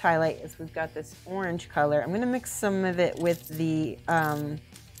next highlight is we've got this orange color. I'm going to mix some of it with the,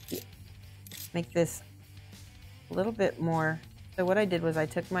 make this a little bit more. So what I did was I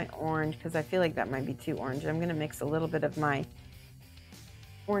took my orange because I feel like that might be too orange. I'm going to mix a little bit of my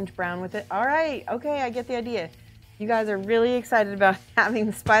orange brown with it. All right. Okay. I get the idea. You guys are really excited about having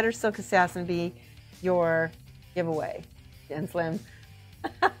the Spidersilk Assassin be your giveaway. Jen Slim.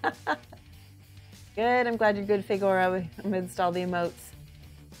 Good. I'm glad you're good, Figura. I'm going to install the emotes.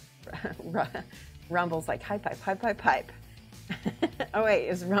 Rumble's like, hi, pipe, pipe, pipe, pipe. Oh, wait.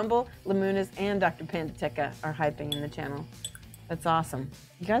 It's Rumble, Lamunas, and Dr. Pandateca are hyping in the channel. That's awesome.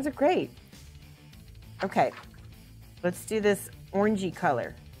 You guys are great. Okay. Let's do this orangey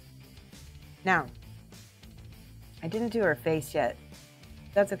color. Now, I didn't do her face yet.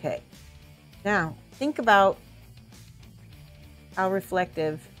 That's okay. Now, think about how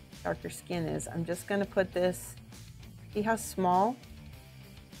reflective darker skin is. I'm just going to put this, see how small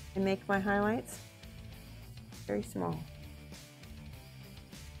I make my highlights? Very small.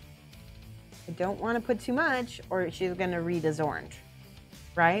 I don't want to put too much or she's going to read as orange,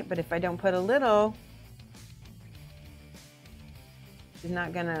 right? But if I don't put a little, she's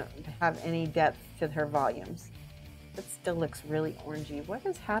not going to have any depth to her volumes. It still looks really orangey. What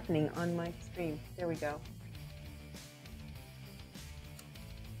is happening on my screen? There we go.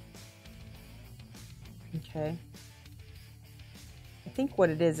 Okay. I think what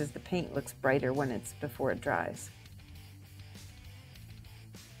it is the paint looks brighter when it's before it dries.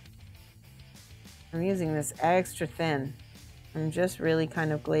 I'm using this extra thin. I'm just really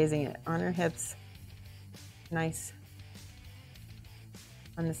kind of glazing it on her hips. Nice.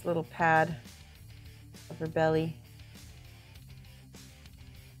 On this little pad of her belly.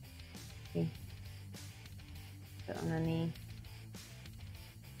 Okay. Put on the knee.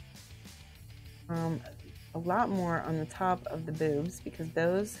 A lot more on the top of the boobs because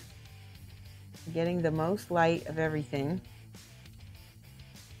those are getting the most light of everything.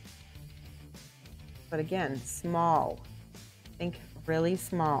 But again, small. Think really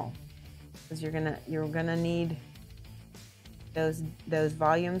small because you're gonna need those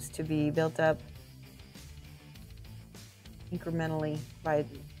volumes to be built up incrementally by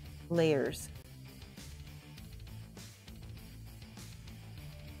layers.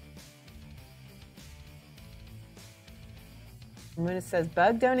 Muna says,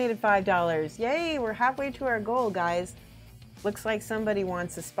 Bug donated $5. Yay, we're halfway to our goal, guys. Looks like somebody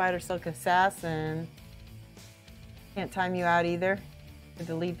wants a Spidersilk Assassin. Can't time you out either to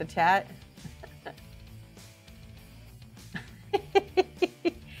delete the chat.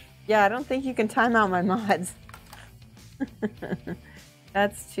 Yeah, I don't think you can time out my mods.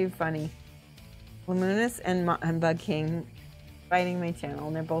 That's too funny. Lamunis and Bug King fighting my channel,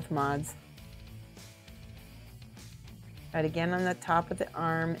 and they're both mods. Right, again on the top of the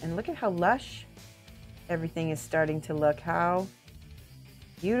arm, and look at how lush everything is starting to look. How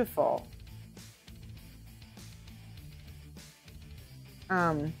beautiful.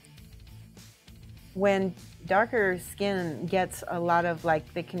 When darker skin gets a lot of,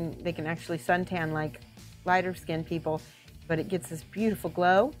 like, they can actually suntan like lighter skin people, but it gets this beautiful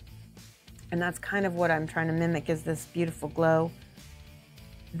glow, and that's kind of what I'm trying to mimic, is this beautiful glow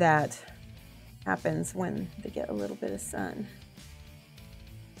that happens when they get a little bit of sun.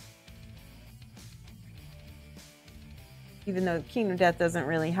 Even though Kingdom Death doesn't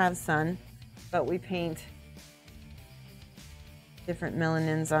really have sun, but we paint different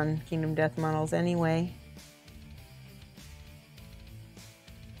melanins on Kingdom Death models anyway.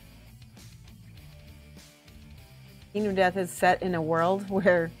 Kingdom Death is set in a world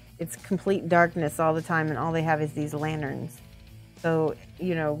where it's complete darkness all the time, and all they have is these lanterns. So,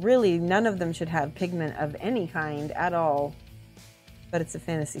 you know, really none of them should have pigment of any kind at all. But it's a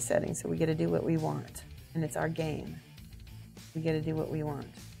fantasy setting, so we get to do what we want. And it's our game. We get to do what we want.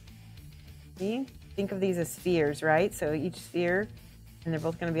 See? Think of these as spheres, right? So each sphere, and they're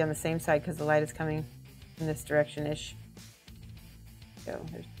both going to be on the same side because the light is coming in this direction-ish. So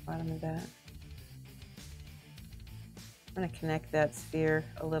there's the bottom of that. I'm going to connect that sphere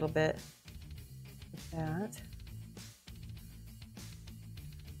a little bit with that.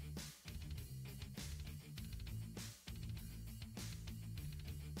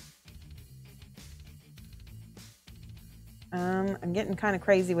 I'm getting kind of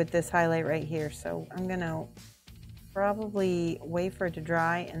crazy with this highlight right here, so I'm going to probably wait for it to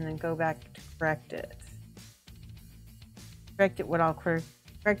dry and then go back to correct it. Correct it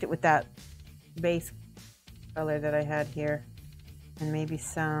with that base color that I had here, and maybe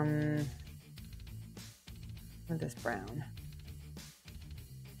some of this brown.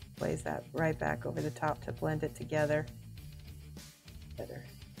 Blaze that right back over the top to blend it together better.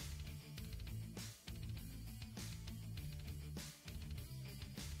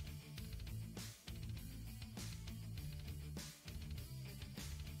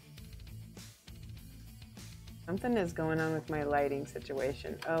 Something is going on with my lighting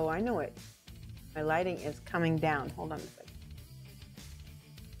situation. Oh, I know it. My lighting is coming down. Hold on a second.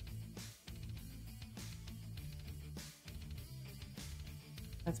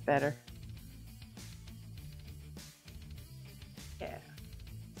 That's better. Yeah.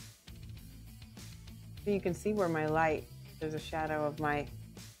 So you can see where my light, there's a shadow of my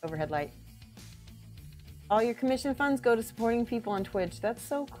overhead light. All your commission funds go to supporting people on Twitch. That's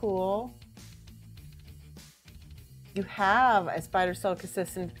so cool. You have a Spidersilk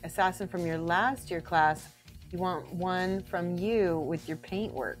Assassin from your last year class. You want one from you with your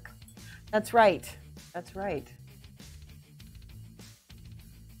paint work. That's right. That's right.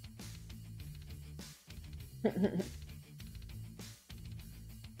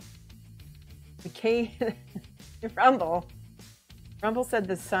 Rumble said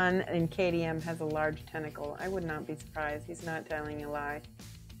the sun in KDM has a large tentacle. I would not be surprised. He's not telling a lie.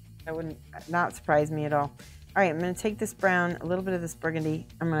 That wouldn't not surprise me at all. All right, I'm going to take this brown, a little bit of this burgundy.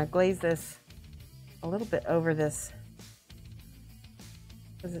 I'm going to glaze this a little bit over this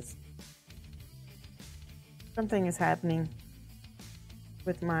because it's something is happening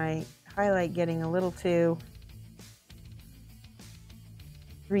with my highlight getting a little too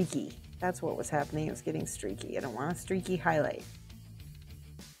streaky. That's what was happening. It was getting streaky. I don't want a streaky highlight.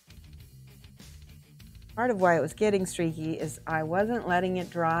 Part of why it was getting streaky is I wasn't letting it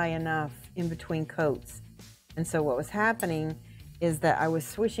dry enough in between coats. And so what was happening is that I was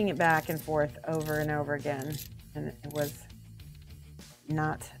swishing it back and forth over and over again, and it was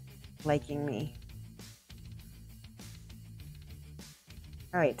not liking me.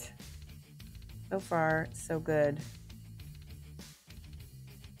 All right, so far so good.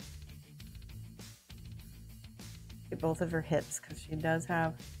 Get both of her hips because she does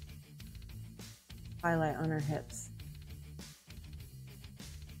have highlight on her hips.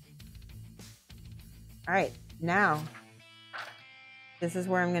 All right, now this is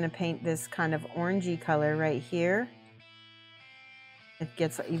where I'm going to paint this kind of orangey color right here. It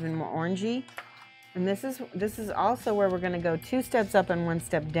gets even more orangey. And this is also where we're going to go 2 steps up and 1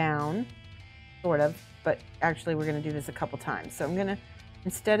 step down, sort of. but actually we're going to do this a couple times. So I'm going to,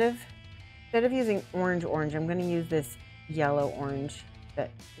 instead of using orange, I'm going to use this yellow orange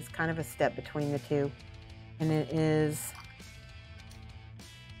that is kind of a step between the two. And it is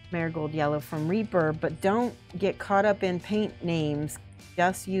Marigold Yellow from Reaper, but don't get caught up in paint names.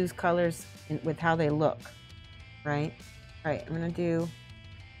 Just use colors with how they look, right? All right, I'm going to do,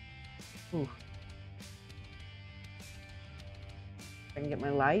 ooh. If I can get my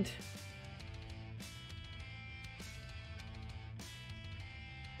light.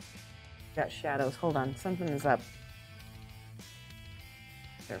 Got shadows. Hold on, something is up.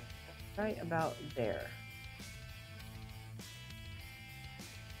 There, right about there.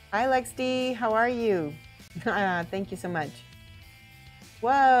 Hi, Lex D. How are you? Thank you so much.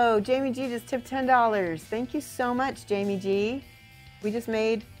 Whoa, Jamie G just tipped $10. Thank you so much, Jamie G. We just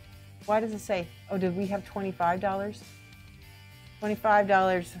made, why does it say? Oh, did we have $25?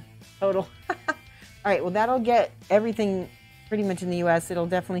 $25 total. All right, well, that'll get everything pretty much in the US. It'll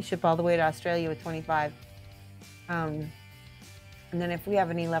definitely ship all the way to Australia with 25. And then if we have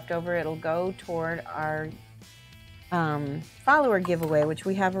any left over, it'll go toward our follower giveaway, which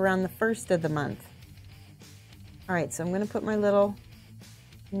we have around the 1st of the month. All right, so I'm going to put my little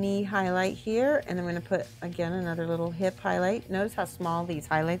knee highlight here, and I'm going to put, again, another little hip highlight. Notice how small these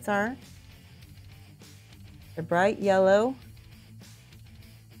highlights are. They're bright yellow.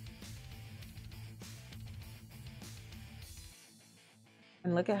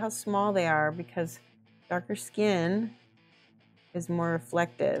 And look at how small they are, because darker skin is more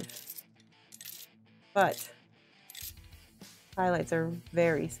reflective. But highlights are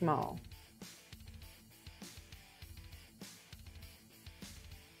very small.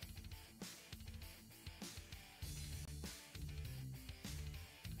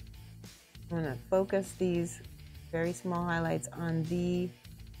 I'm going to focus these very small highlights on the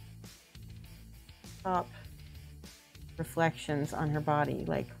top reflections on her body,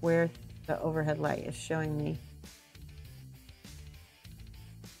 like where the overhead light is showing me.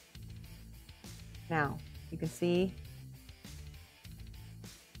 Now, you can see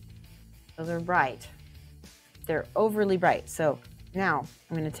those are bright. They're overly bright. So now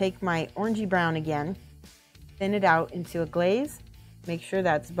I'm going to take my orangey brown again, thin it out into a glaze, make sure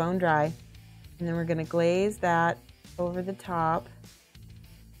that's bone dry, and then we're going to glaze that over the top,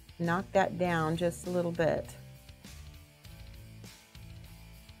 knock that down just a little bit.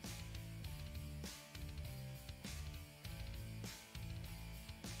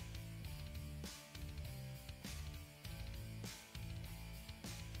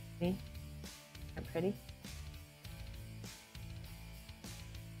 See? Isn't that pretty?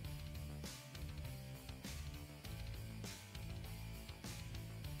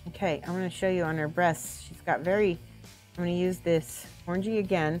 Okay, I'm going to show you on her breasts. She's got very, I'm going to use this orangey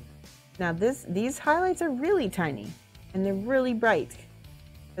again. Now these highlights are really tiny and they're really bright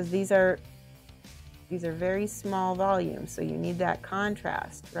because these are very small volumes, so you need that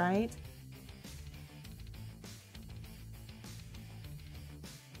contrast, right?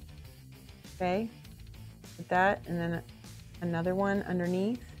 Okay, with that, and then another one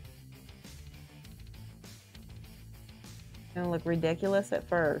underneath. It's gonna look ridiculous at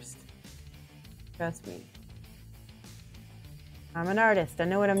first. Trust me. I'm an artist, I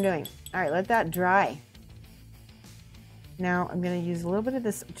know what I'm doing. All right, let that dry. Now I'm gonna use a little bit of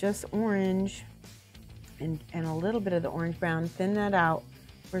this just orange and a little bit of the orange brown, thin that out.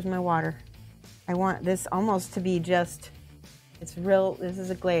 Where's my water? I want this almost to be just, it's real, this is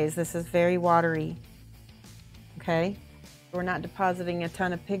a glaze, this is very watery, okay? We're not depositing a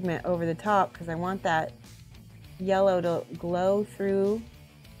ton of pigment over the top because I want that yellow to glow through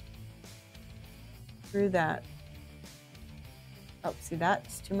that. Oh, see,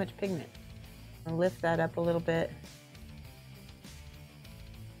 that's too much pigment. I'll lift that up a little bit.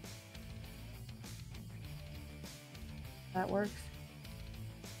 That works.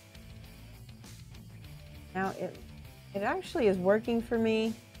 Now it actually is working for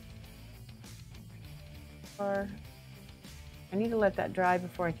me. Or I need to let that dry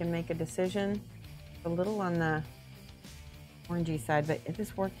before I can make a decision. A little on the orangey side, but it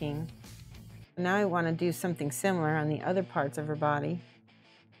is working. Now I want to do something similar on the other parts of her body.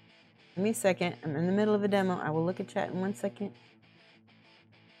 Give me a second. I'm in the middle of a demo. I will look at chat in 1 second.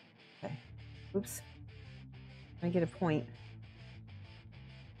 Okay. Oops. I get a point.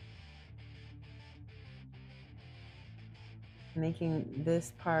 Making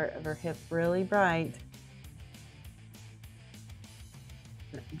this part of her hip really bright.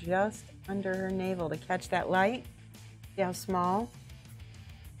 Just under her navel to catch that light. See how small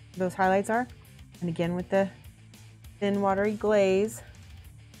those highlights are? And again with the thin watery glaze.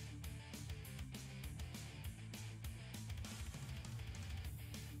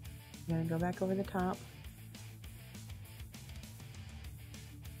 I'm gonna go back over the top.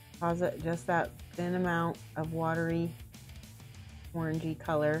 Deposit just that thin amount of watery, orangey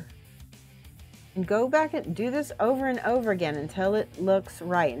color. And go back and do this over and over again until it looks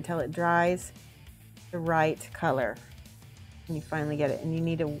right, until it dries the right color. And you finally get it. And you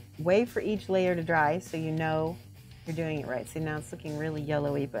need to wait for each layer to dry so you know you're doing it right. See, now it's looking really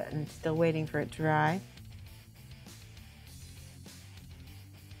yellowy, but I'm still waiting for it to dry.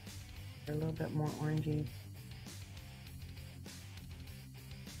 A little bit more orangey.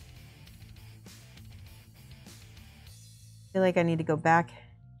 I feel like I need to go back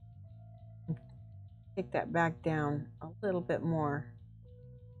and take that back down a little bit more.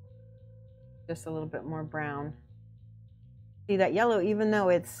 Just a little bit more brown. See that yellow, even though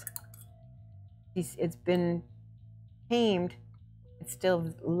it's been tamed, it's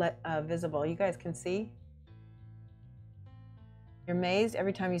still visible. You guys can see? You're amazed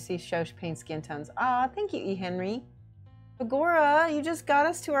every time you see Shosh paint skin tones. Ah, thank you, E. Henry. Agora, you just got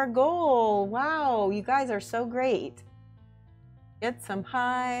us to our goal. Wow, you guys are so great. Get some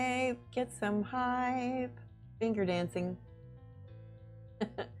hype, get some hype. Finger dancing.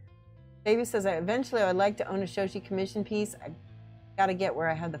 Baby says, eventually I would like to own a Shoshi commission piece. I gotta get where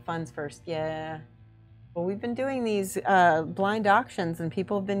I have the funds first. Yeah. Well, we've been doing these blind auctions and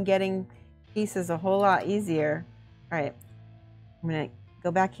people have been getting pieces a whole lot easier. All right. I'm gonna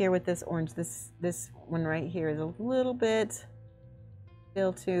go back here with this orange. This one right here is a little bit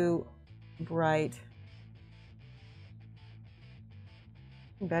still too bright.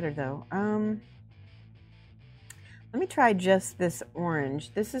 Better though. Let me try just this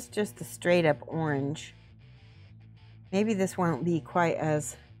orange. This is just the straight up orange. Maybe this won't be quite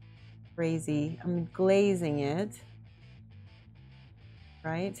as crazy. I'm glazing it,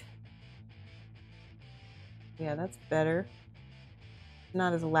 right? Yeah, that's better.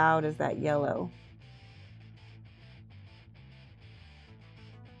 Not as loud as that yellow.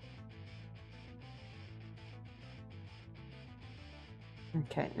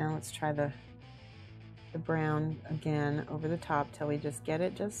 Okay, now let's try the brown again over the top till we just get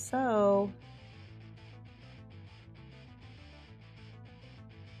it just so.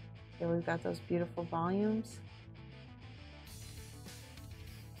 Okay, we've got those beautiful volumes.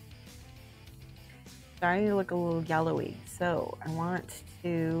 Starting to look a little yellowy, so I want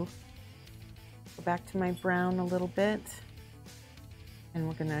to go back to my brown a little bit, and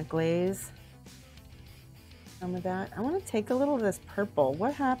we're gonna glaze some of that. I want to take a little of this purple.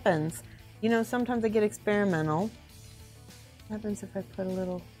 What happens? You know, sometimes I get experimental. What happens if I put a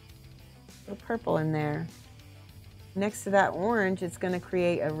little purple in there? Next to that orange, it's going to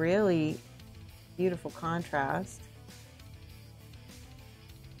create a really beautiful contrast.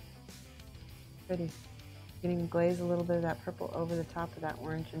 Pretty. You can even glaze a little bit of that purple over the top of that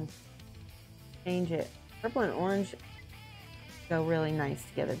orange and change it. Purple and orange go really nice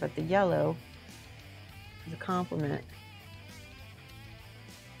together, but the yellow is a complement.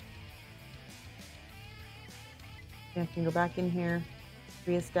 I can go back in here,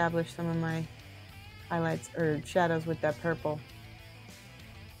 reestablish some of my highlights or shadows with that purple.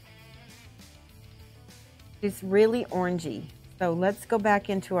 It's really orangey. So let's go back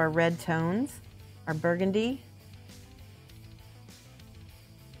into our red tones, our burgundy.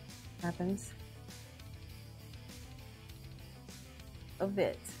 Happens a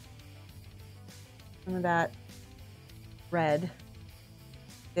bit. Some of that red.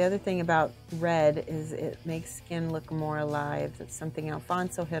 The other thing about red is it makes skin look more alive. That's something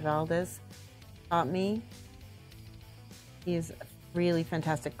Alfonso Heraldez taught me. He is a really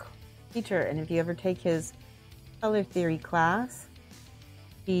fantastic teacher, and if you ever take his color theory class,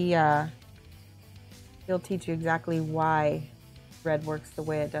 he'll teach you exactly why red works the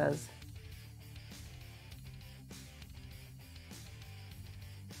way it does.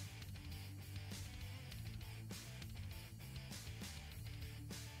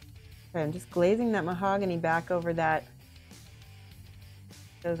 Okay, I'm just glazing that mahogany back over those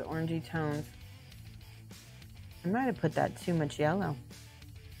orangey tones. I might have put that too much yellow.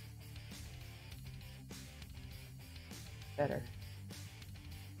 Better.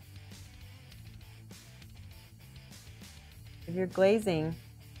 If you're glazing,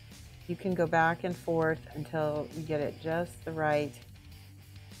 you can go back and forth until you get it just the right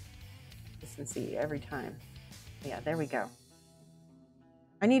consistency every time. Yeah, there we go.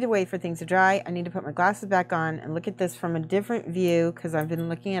 I need to wait for things to dry. I need to put my glasses back on and look at this from a different view because I've been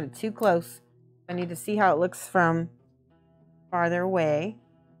looking at it too close. I need to see how it looks from farther away.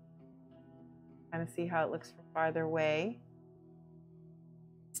 Kind of see how it looks from farther away.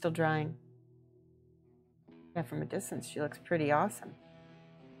 Still drying. Yeah, from a distance, she looks pretty awesome.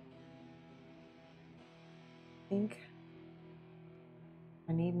 think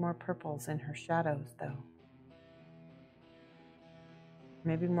I need more purples in her shadows, though.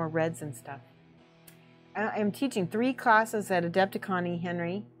 Maybe more reds and stuff. I'm teaching 3 classes at Adepticon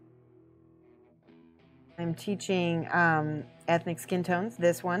Henry. I'm teaching ethnic skin tones,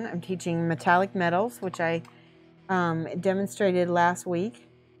 this one. I'm teaching metallic metals, which I demonstrated last week.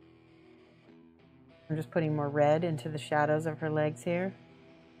 I'm just putting more red into the shadows of her legs here.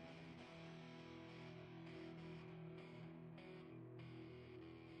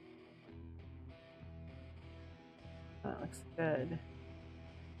 That looks good.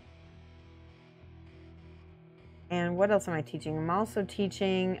 And what else am I teaching? I'm also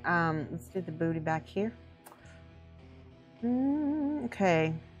teaching, let's do the booty back here.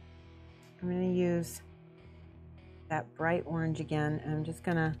 Okay. I'm going to use that bright orange again. And I'm just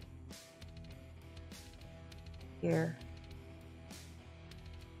going to, here,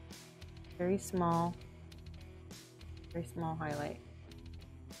 very small highlight.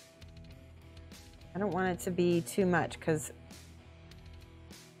 I don't want it to be too much because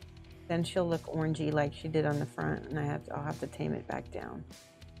then she'll look orangey like she did on the front, and I'll have to tame it back down.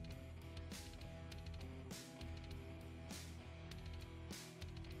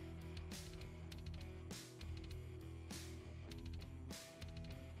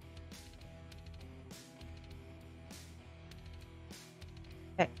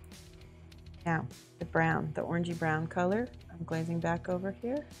 Okay, now the brown, the orangey brown color, I'm glazing back over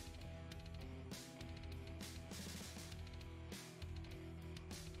here.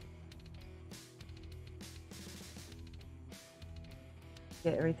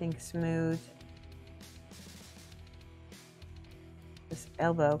 Get everything smooth. This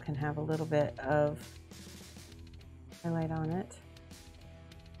elbow can have a little bit of highlight on it.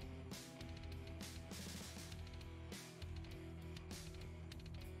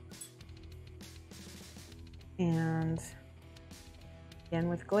 And again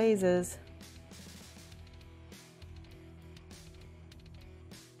with glazes.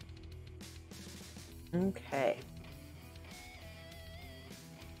 Okay.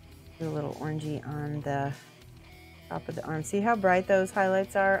 Do a little orangey on the top of the arm. See how bright those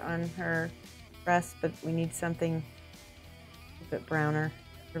highlights are on her breast, but we need something a little bit browner,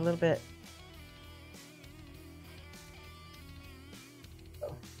 or a little bit.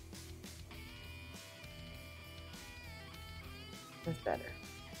 Oh. That's better.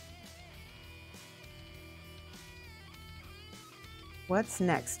 What's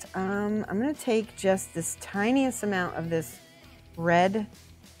next? I'm going to take just this tiniest amount of this red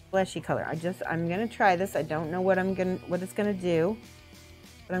fleshy color. I'm gonna try this. I don't know what it's gonna do,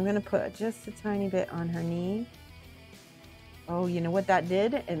 but I'm gonna put just a tiny bit on her knee. Oh, you know what that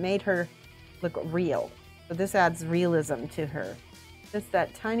did? It made her look real. So this adds realism to her. Just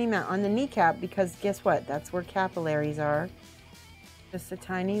that tiny amount on the kneecap, because guess what? That's where capillaries are. Just a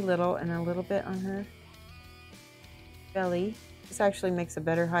tiny little, and a little bit on her belly. This actually makes a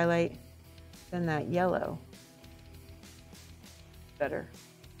better highlight than that yellow. Better.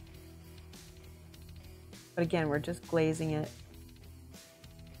 But again, we're just glazing it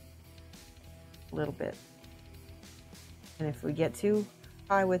a little bit. And if we get too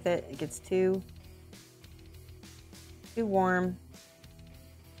high with it, it gets too warm.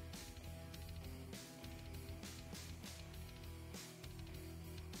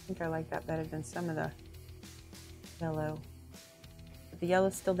 I think I like that better than some of the yellow. But the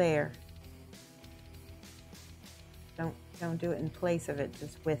yellow's still there. Don't do it in place of it,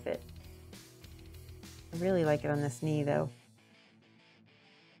 just with it. I really like it on this knee though.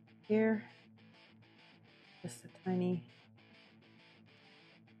 Here, just a tiny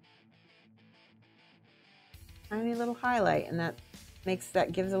little highlight, and that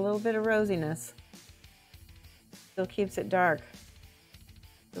gives a little bit of rosiness. Still keeps it dark.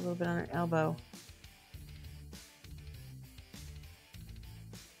 A little bit on her elbow.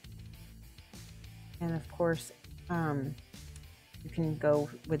 And of course, you can go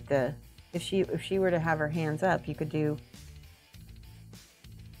with the, if she were to have her hands up, you could do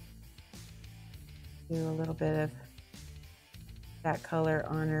a little bit of that color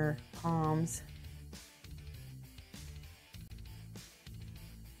on her palms.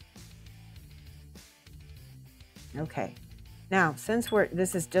 Okay, now since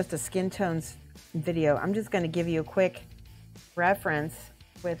this is just a skin tones video, I'm just going to give you a quick reference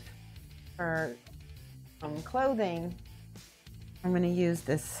with her clothing. I'm going to use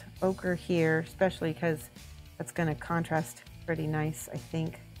this ochre here, especially because that's going to contrast pretty nice, I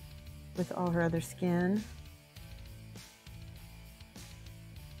think, with all her other skin.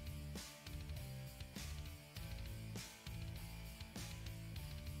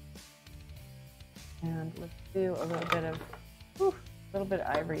 And let's do a little bit of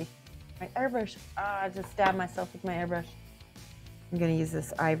ivory. My airbrush, I just stabbed myself with my airbrush. I'm gonna use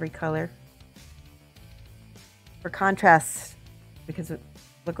this ivory color for contrast, because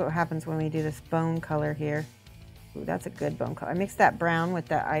look what happens when we do this bone color here. Ooh, that's a good bone color. I mixed that brown with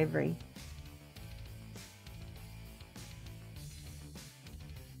that ivory.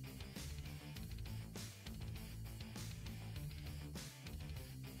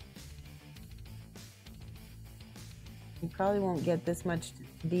 You probably won't get this much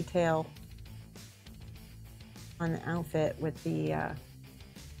detail on the outfit with the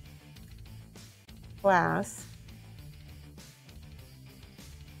glass.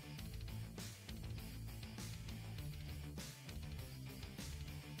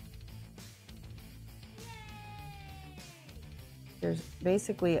 There's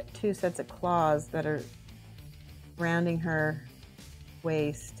basically 2 sets of claws that are rounding her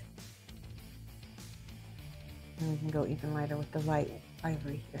waist. And we can go even lighter with the light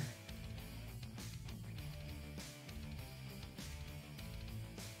ivory here.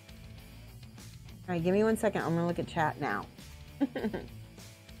 All right, give me 1 second. I'm gonna look at chat now.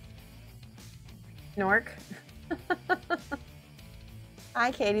 Snork.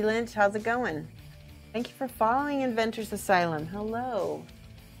 Hi, Katie Lynch. How's it going? Thank you for following Inventors Asylum. Hello.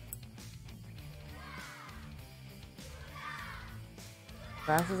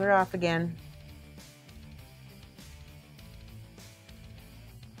 Glasses are off again.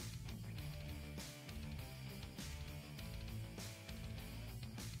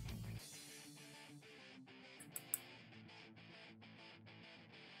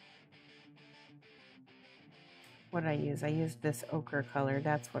 What did I use? I used this ochre color.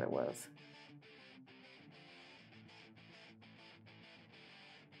 That's what it was.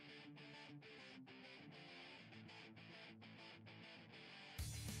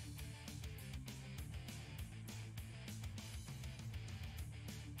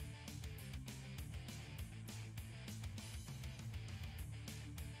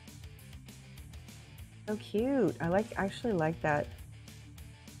 So cute. I actually like that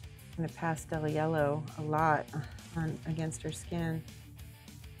kind of pastel yellow a lot against her skin.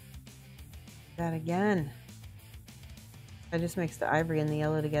 That again. I just mixed the ivory and the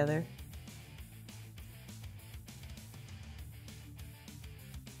yellow together.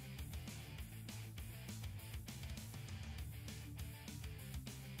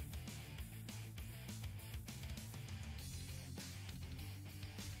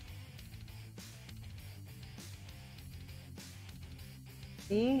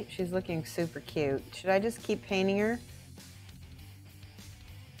 See, she's looking super cute. Should I just keep painting her?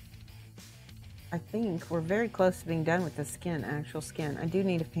 I think we're very close to being done with the skin, actual skin. I do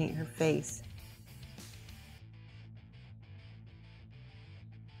need to paint her face.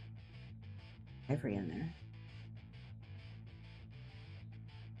 Ivory in there.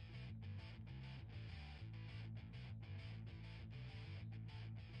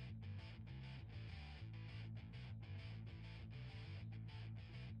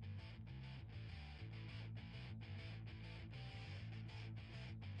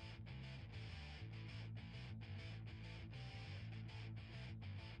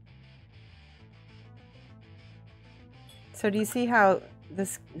 So do you see how the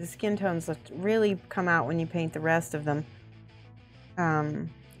skin tones really come out when you paint the rest of them?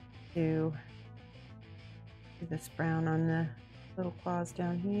 Do this brown on the little claws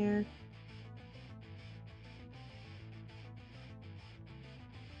down here.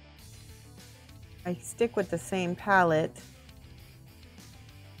 I stick with the same palette.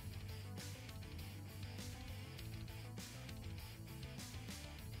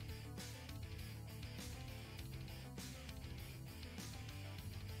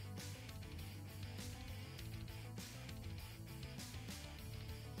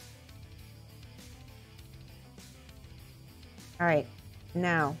 All right,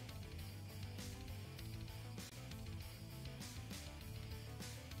 now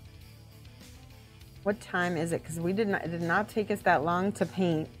what time is it? Because it did not take us that long to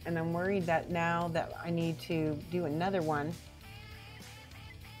paint, and I'm worried that now that I need to do another one.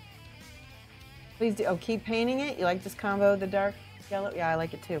 Please do. Oh, keep painting it. You like this combo, the dark yellow? Yeah, I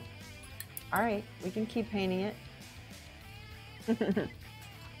like it too. All right, we can keep painting it.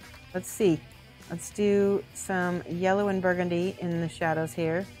 Let's see. Let's do some yellow and burgundy in the shadows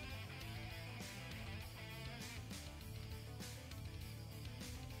here.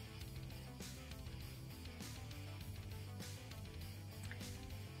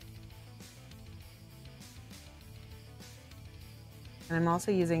 And I'm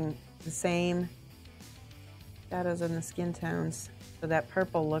also using the same shadows on the skin tones So that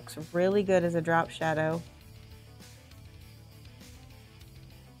purple looks really good as a drop shadow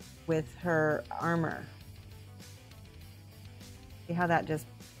with her armor. See how that just,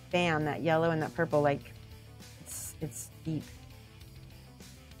 bam, that yellow and that purple, like, it's deep.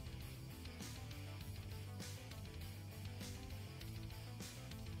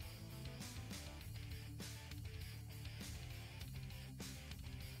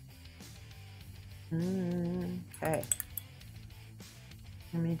 Okay.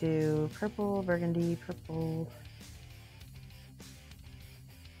 Let me do purple, burgundy, purple.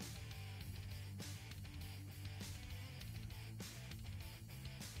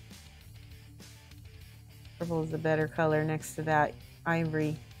 Purple is the better color next to that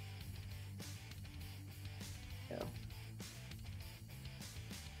ivory. So.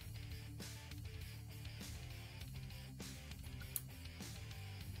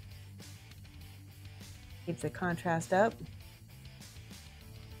 Keeps the contrast up.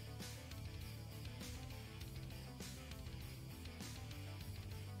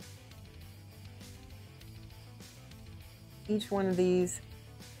 Each one of these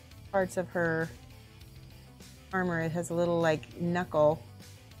parts of her armor, it has a little like knuckle.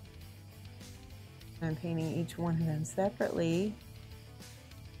 I'm painting each one of them separately.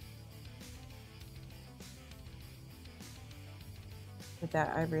 With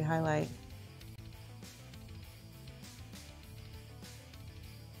that ivory highlight.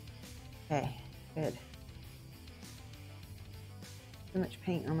 Okay, good. Too much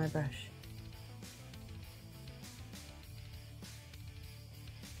paint on my brush.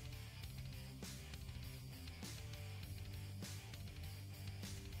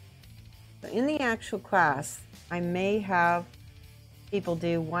 In the actual class, I may have people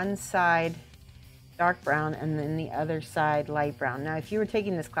do one side dark brown and then the other side light brown. Now, if you were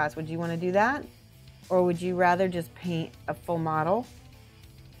taking this class, would you want to do that? Or would you rather just paint a full model?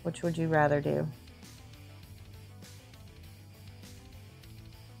 Which would you rather do?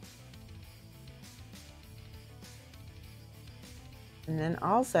 And then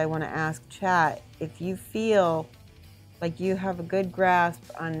also I want to ask chat if you feel like you have a good grasp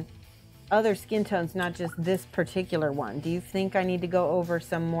on other skin tones, not just this particular one. Do you think I need to go over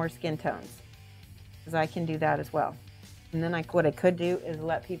some more skin tones? Because I can do that as well. And then what I could do is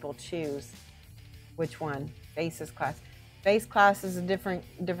let people choose which one. Basis class. Base class is a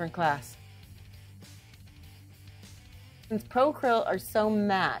different class. Since Pro Acryl are so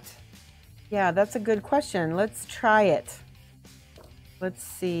matte. Yeah, that's a good question. Let's try it. Let's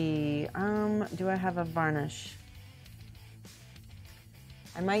see. Do I have a varnish?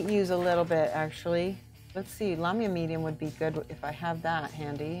 I might use a little bit, actually. Let's see, Lamia Medium would be good if I have that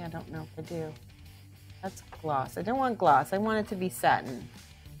handy. I don't know if I do. That's gloss. I don't want gloss. I want it to be satin.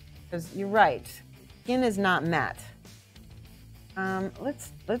 Because you're right. Skin is not matte.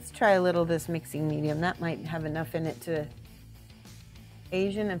 Let's try a little of this mixing medium. That might have enough in it to...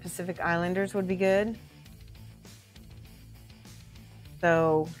 Asian and Pacific Islanders would be good.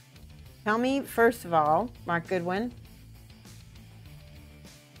 So, tell me, first of all, Mark Goodwin,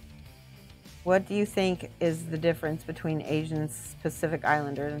 what do you think is the difference between Asian and Pacific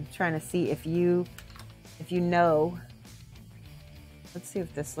Islanders? I'm trying to see if you know. Let's see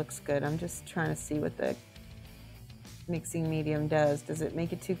if this looks good. I'm just trying to see what the mixing medium does. Does it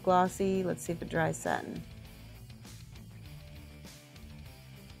make it too glossy? Let's see if it dries satin.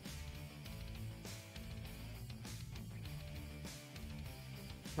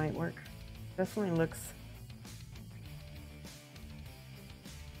 Might work. Definitely looks...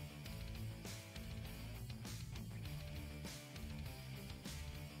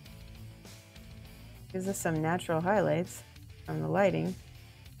 Gives us some natural highlights from the lighting.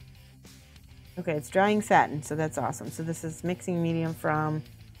 Okay, it's drying satin, so that's awesome. So this is mixing medium from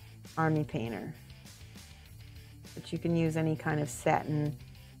Army Painter. But you can use any kind of satin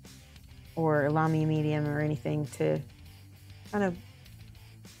or Lamy medium or anything to kind of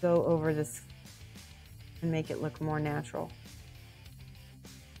go over this and make it look more natural.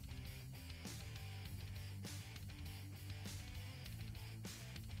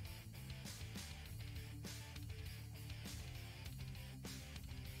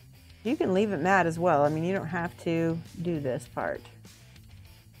 You can leave it matte as well. I mean, you don't have to do this part.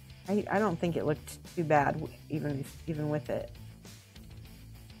 I don't think it looked too bad even with it.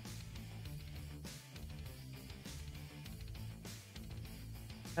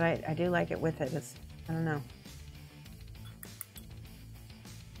 But I do like it with it. I don't know.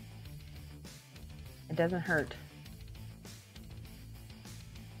 It doesn't hurt.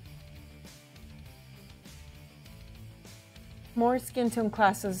 More skin tone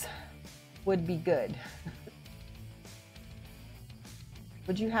classes would be good.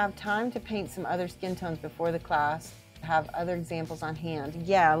 Would you have time to paint some other skin tones before the class? Have other examples on hand?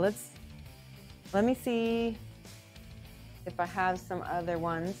 Yeah, let me see if I have some other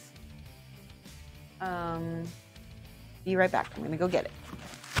ones. Be right back. I'm gonna go get it.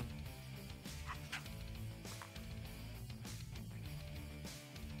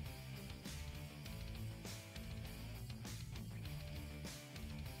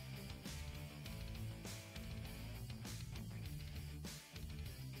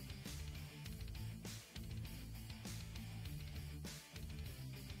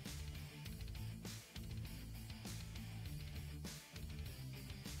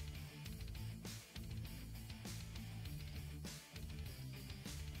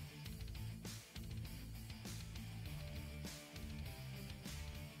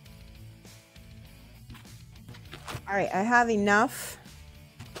 All right, I have enough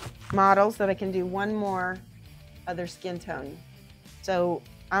models that I can do one more other skin tone. So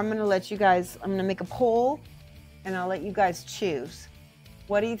I'm gonna let you guys, I'm gonna make a poll and I'll let you guys choose.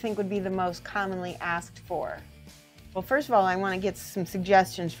 What do you think would be the most commonly asked for? Well, first of all, I wanna get some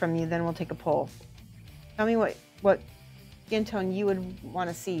suggestions from you, then we'll take a poll. Tell me what skin tone you would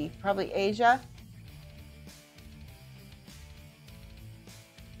wanna see. Probably Asia.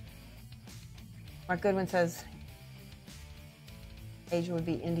 Mark Goodwin says, Asia would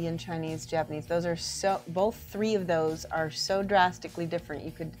be Indian, Chinese, Japanese. Those are so, both three of those are so drastically different.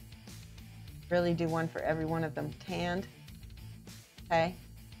 You could really do one for every one of them. Tanned, okay.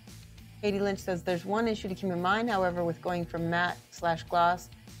 Katie Lynch says, there's one issue to keep in mind, however, with going from matte/gloss.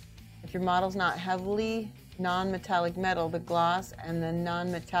 If your model's not heavily non-metallic metal, the gloss and the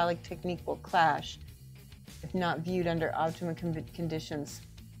non-metallic technique will clash if not viewed under optimum conditions.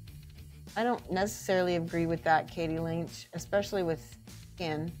 I don't necessarily agree with that, Katie Lynch, especially with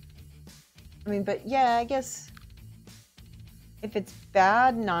skin. I mean, but yeah, I guess if it's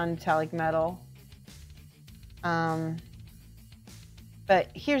bad non-metallic metal, but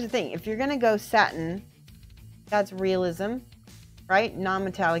here's the thing, if you're gonna go satin, that's realism, right?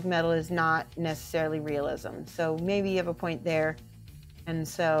 Non-metallic metal is not necessarily realism. So maybe you have a point there. And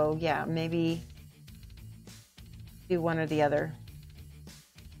so, yeah, maybe do one or the other.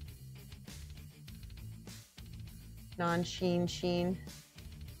 Non-sheen, sheen,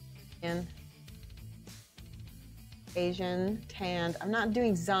 in Asian, tanned. I'm not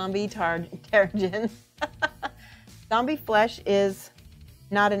doing zombie Tarjan. Zombie flesh is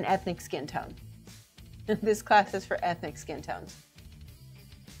not an ethnic skin tone. This class is for ethnic skin tones.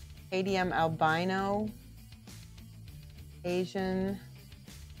 ADM albino, Asian,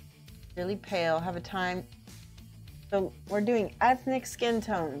 really pale, have a time. So we're doing ethnic skin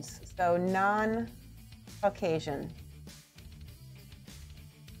tones, so non-Caucasian.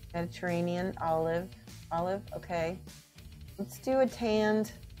 Mediterranean, olive, okay. Let's do a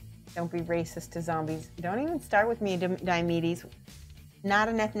tanned. Don't be racist to zombies. Don't even start with me, Diomedes. Not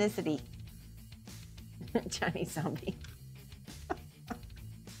an ethnicity. Chinese zombie.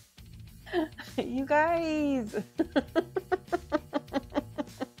 You guys.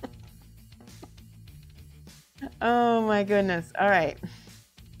 Oh my goodness. All right.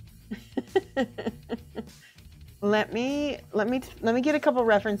 Let me get a couple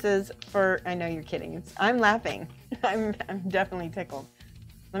references for, I know you're kidding. I'm laughing. I'm definitely tickled.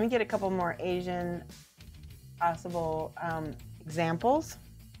 Let me get a couple more Asian possible examples.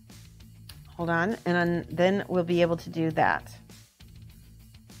 Hold on, and then we'll be able to do that.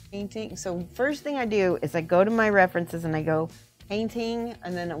 Painting. So first thing I do is I go to my references and I go painting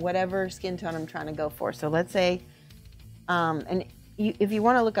and then whatever skin tone I'm trying to go for. So let's say, if you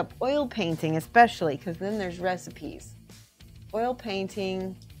want to look up oil painting, especially, because then there's recipes. Oil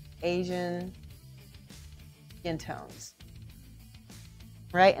painting, Asian skin tones.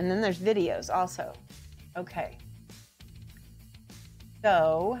 Right? And then there's videos also. Okay.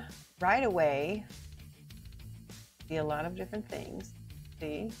 So, right away, see a lot of different things.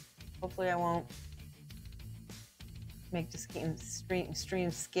 See? Hopefully I won't make the stream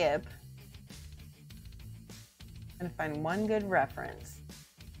skip. I'm gonna find one good reference.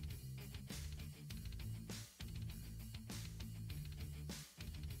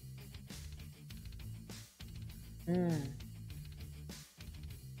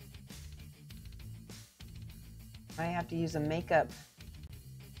 I have to use a makeup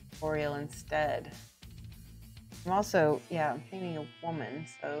tutorial instead. I'm also, yeah, I'm painting a woman,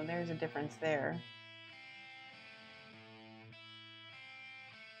 so there's a difference there.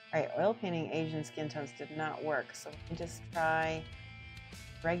 All right, oil painting Asian skin tones did not work, so let me just try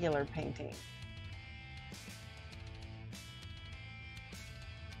regular painting.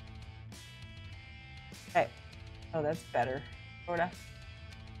 Okay, oh, that's better, sorta.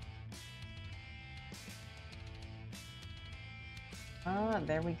 Ah,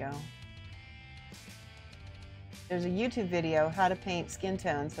 there we go. There's a YouTube video, how to paint skin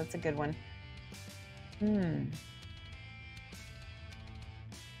tones. That's a good one.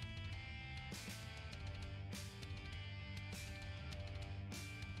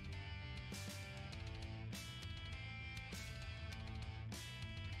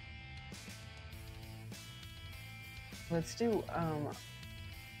 Let's do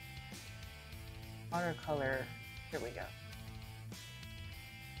watercolor. Here we go.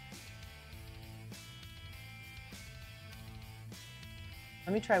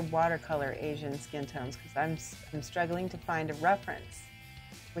 Let me try watercolor Asian skin tones because I'm struggling to find a reference,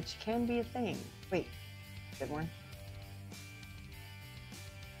 which can be a thing. Wait, good one.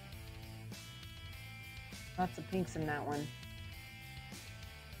 Lots of pinks in that one.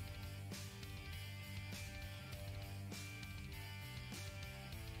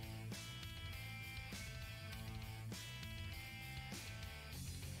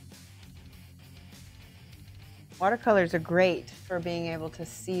 Watercolors are great for being able to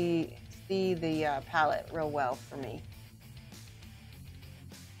see the palette real well for me.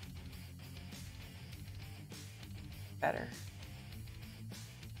 Better.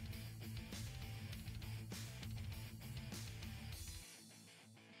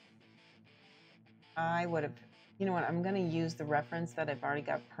 I would have, you know what, I'm going to use the reference that I've already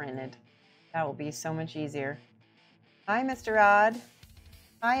got printed. That will be so much easier. Hi, Mr. Odd.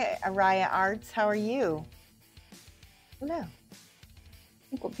 Hi, Araya Arts. How are you? Hello. I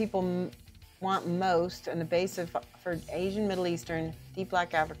think what people want most on the base of for Asian, Middle Eastern, deep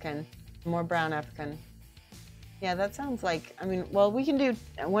black African, more brown African. Yeah, that sounds like, I mean, well, we can do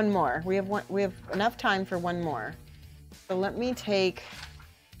one more. We have enough time for one more. So let me take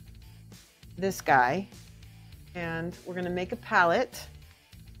this guy and we're going to make a palette.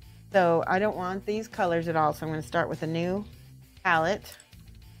 So I don't want these colors at all. So I'm going to start with a new palette.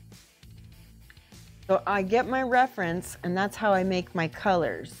 So I get my reference, and that's how I make my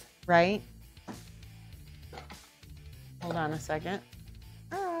colors, right? Hold on a second.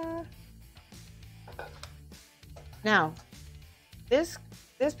 Now, this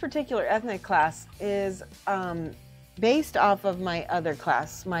particular ethnic class is based off of my other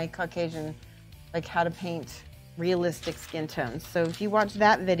class, my Caucasian, like how to paint realistic skin tones. So if you watch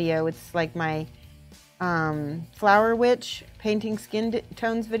that video, it's like my Flower Witch painting skin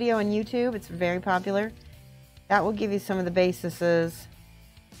tones video on YouTube. It's very popular. That will give you some of the bases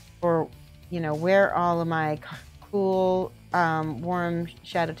for, you know, where all of my cool warm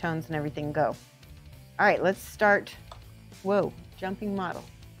shadow tones and everything go. All right, let's start. Whoa, jumping model.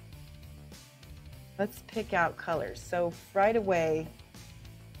 Let's pick out colors. So right away,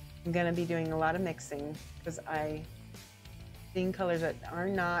 I'm going to be doing a lot of mixing because I'm seeing colors that are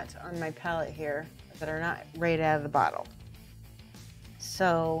not on my palette here, that are not right out of the bottle.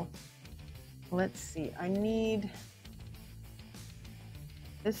 So let's see, I need,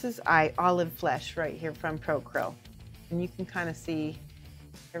 this is Olive Flesh right here from Procryl. And you can kind of see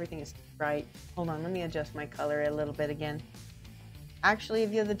everything is bright. Hold on, let me adjust my color a little bit again. Actually,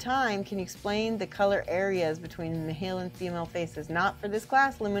 if you have the time, can you explain the color areas between male and female faces? Not for this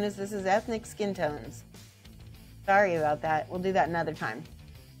class, Luminous, this is ethnic skin tones. Sorry about that, we'll do that another time.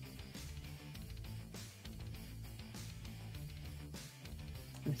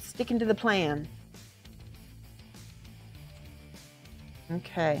 I'm sticking to the plan.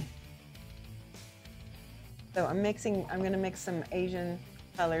 Okay. So I'm going to mix some Asian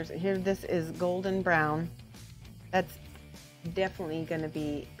colors. Here, this is golden brown. That's definitely going to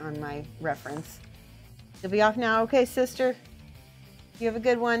be on my reference. You'll be off now. Okay, sister. You have a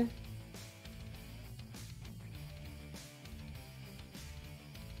good one.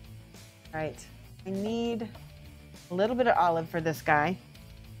 All right. I need a little bit of olive for this guy.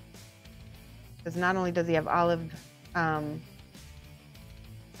 Because not only does he have olive,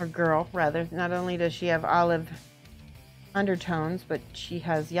 or girl rather, not only does she have olive undertones, but she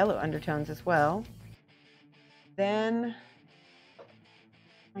has yellow undertones as well. Then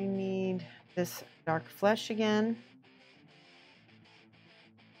I need this dark flesh again.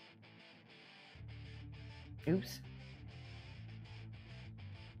 Oops.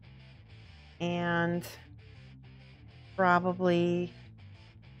 And probably,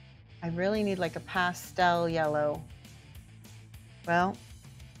 I really need like a pastel yellow. Well,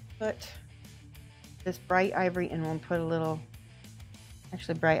 put this bright ivory and we'll put a little,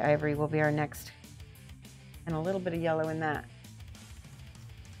 actually bright ivory will be our next, and a little bit of yellow in that.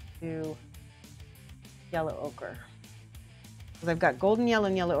 To yellow ochre. Because I've got golden yellow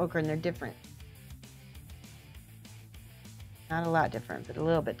and yellow ochre and they're different. Not a lot different, but a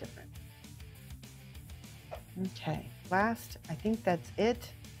little bit different. Okay. last, I think that's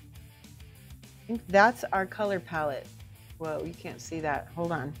it. I think that's our color palette. Whoa, you can't see that.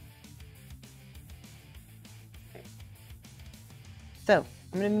 Hold on. Okay. So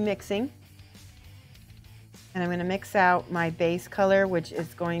I'm going to be mixing. And I'm going to mix out my base color, which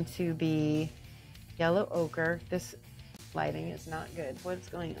is going to be yellow ochre. This lighting is not good. What's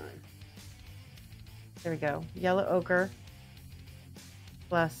going on? There we go. Yellow ochre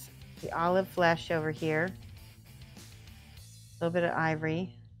plus the olive flesh over here. A little bit of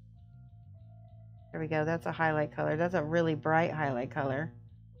ivory. There we go. That's a highlight color. That's a really bright highlight color.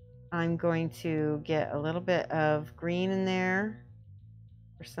 I'm going to get a little bit of green in there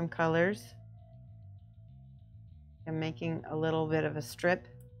for some colors. I'm making a little bit of a strip.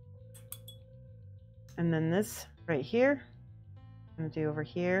 And then this right here, I'm going to do over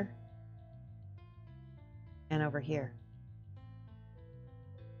here and over here.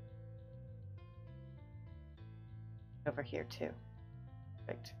 Over here too.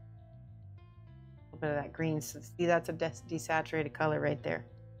 Perfect. A little bit of that green. So see, that's a desaturated color right there.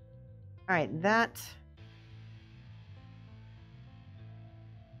 All right, that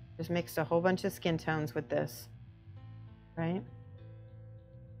just mixed a whole bunch of skin tones with this. Right?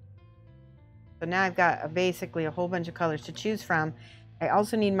 So now I've got basically a whole bunch of colors to choose from. I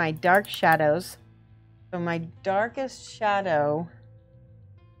also need my dark shadows. So my darkest shadow,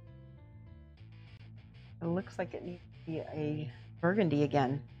 it looks like it needs to be a burgundy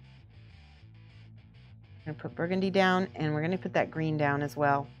again. I'm going to put burgundy down, and we're going to put that green down as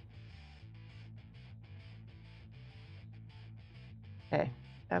well. Okay,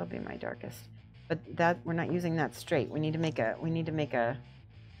 that'll be my darkest. But that we're not using that straight. We need to make a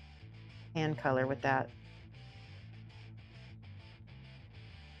hand color with that.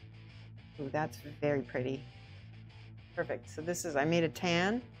 Ooh, that's very pretty. Perfect. So this is, I made a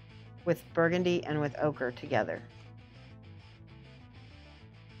tan with burgundy and with ochre together.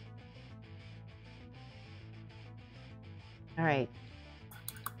 All right.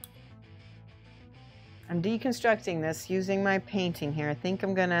 I'm deconstructing this using my painting here. I think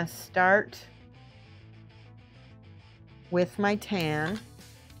I'm gonna start with my tan.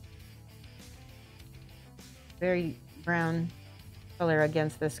 Very brown color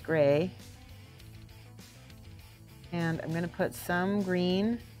against this gray. And I'm going to put some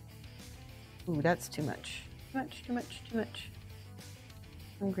green. Ooh, that's too much. Too much.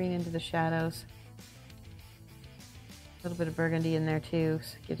 Some green into the shadows. A little bit of burgundy in there too,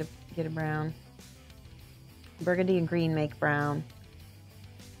 so get a brown. Burgundy and green make brown.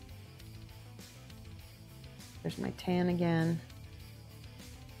 There's my tan again.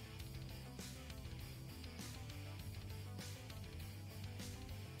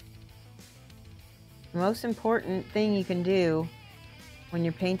 The most important thing you can do when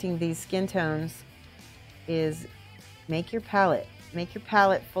you're painting these skin tones is make your palette. Make your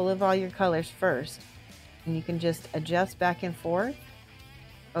palette full of all your colors first. And you can just adjust back and forth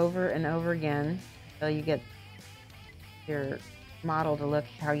over and over again until you get your model to look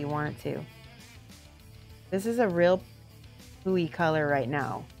how you want it to. This is a real pooey color right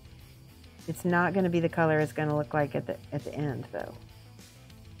now. It's not going to be the color it's going to look like at the end, though.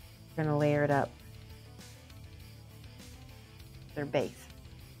 We're going to layer it up. Their base.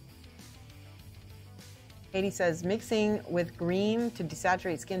 Katie says mixing with green to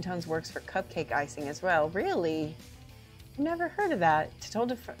desaturate skin tones works for cupcake icing as well. Really? I've never heard of that.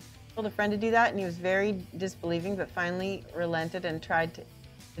 Told a friend to do that, and he was very disbelieving, but finally relented and tried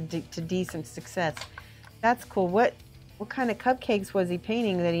to decent success. That's cool. What kind of cupcakes was he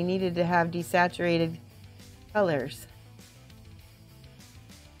painting that he needed to have desaturated colors?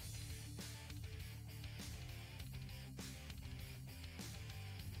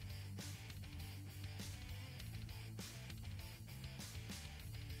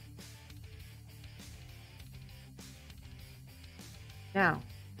 Now,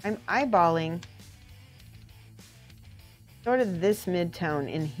 I'm eyeballing sort of this mid-tone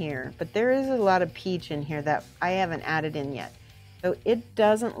in here, but there is a lot of peach in here that I haven't added in yet. So it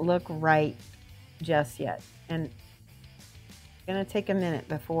doesn't look right just yet. And it's going to take a minute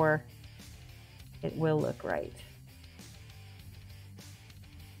before it will look right.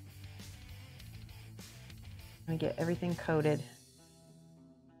 I'm going to get everything coated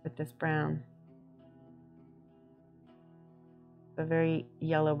with this brown. A very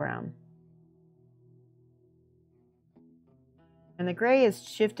yellow brown. And the gray has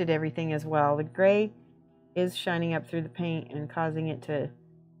shifted everything as well. The gray is shining up through the paint and causing it to,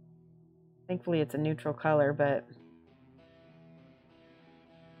 thankfully it's a neutral color, but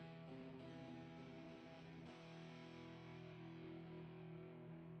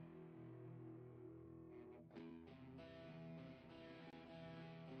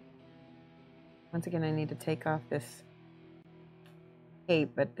Once again, I need to take off this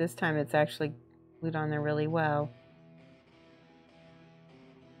tape, but this time it's actually glued on there really well.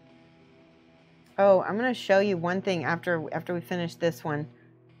 Oh, I'm going to show you one thing after we finish this one.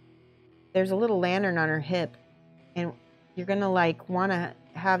 There's a little lantern on her hip, and you're going to like want to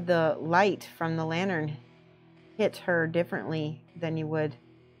have the light from the lantern hit her differently than you would.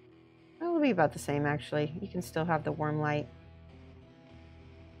 It'll be about the same, actually. You can still have the warm light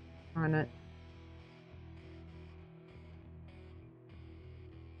on it.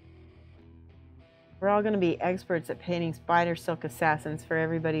 We're all going to be experts at painting Spidersilk Assassins for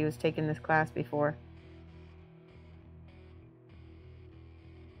everybody who's taken this class before.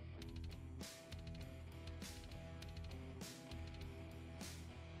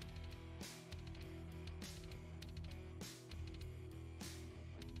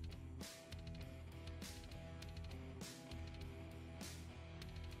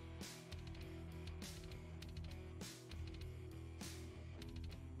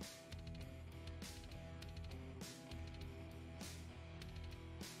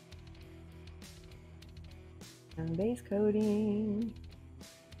 And base coating.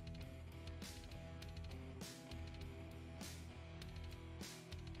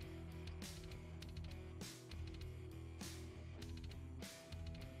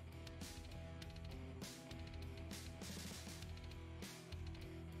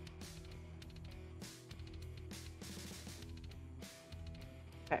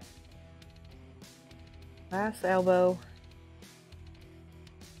 Okay. Last elbow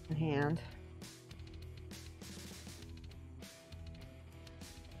and hand.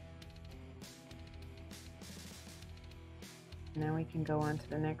 Now we can go on to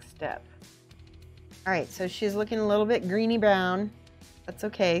the next step. All right, so she's looking a little bit greeny brown. That's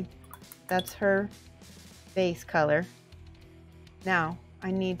okay. That's her base color. Now I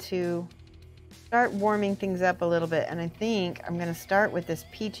need to start warming things up a little bit, and I think I'm going to start with this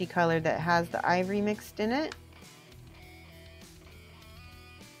peachy color that has the ivory mixed in it.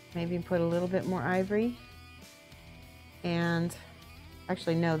 Maybe put a little bit more ivory. And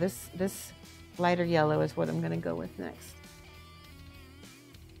actually no, this lighter yellow is what I'm going to go with next.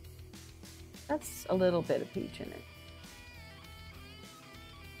 That's a little bit of peach in it.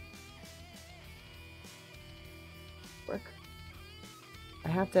 Work. I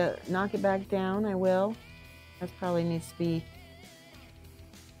have to knock it back down, I will. That probably needs to be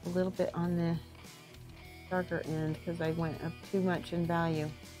a little bit on the darker end because I went up too much in value.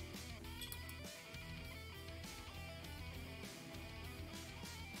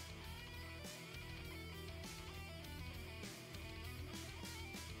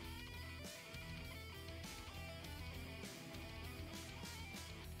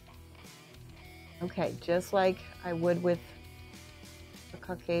 Okay, just like I would with the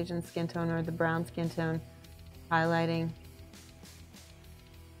Caucasian skin tone or the brown skin tone, highlighting.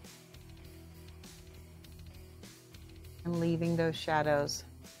 And leaving those shadows.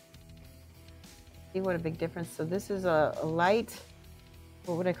 See what a big difference. So this is a light,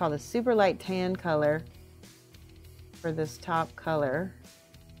 what would I call this? Super light tan color for this top color.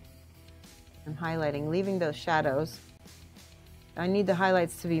 I'm highlighting, leaving those shadows. I need the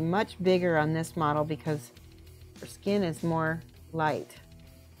highlights to be much bigger on this model because her skin is more light.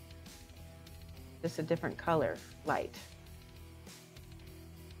 Just a different color, light.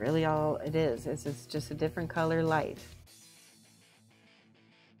 Really all it is it's just a different color, light.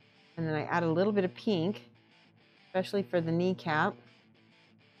 And then I add a little bit of pink, especially for the kneecap. A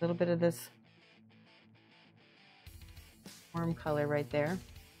little bit of this warm color right there.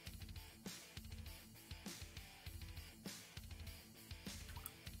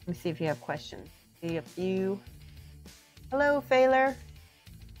 Let me see if you have questions. See a few. Hello, Failer.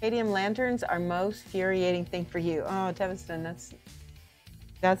 Stadium lanterns are most infuriating thing for you. Oh, Teviston,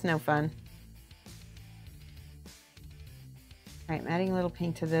 that's no fun. All right, I'm adding a little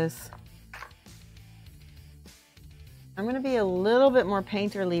pink to this. I'm going to be a little bit more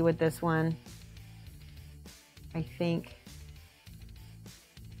painterly with this one, I think.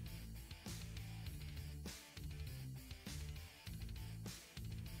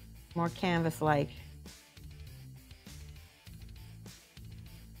 More canvas-like.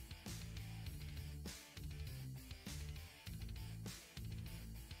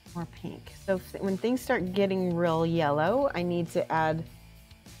 More pink. So when things start getting real yellow, I need to add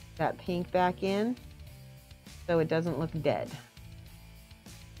that pink back in so it doesn't look dead.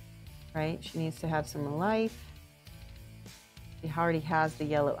 Right? She needs to have some life. She already has the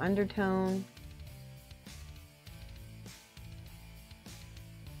yellow undertone.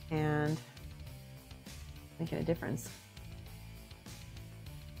 And making a difference.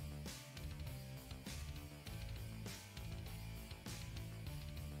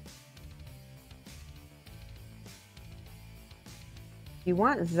 If you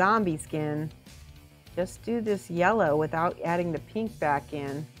want zombie skin, just do this yellow without adding the pink back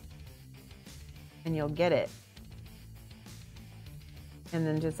in, and you'll get it. And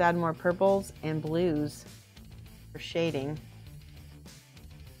then just add more purples and blues for shading.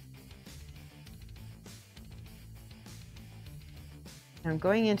 I'm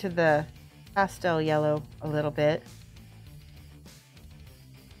going into the pastel yellow a little bit.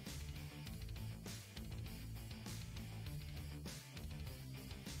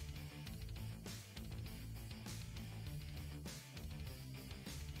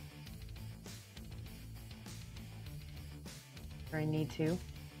 Where I need to.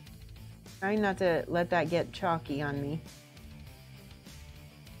 Trying not to let that get chalky on me.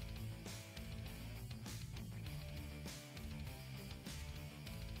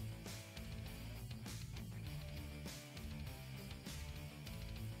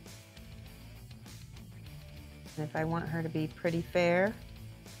 And if I want her to be pretty fair,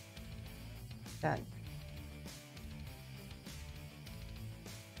 that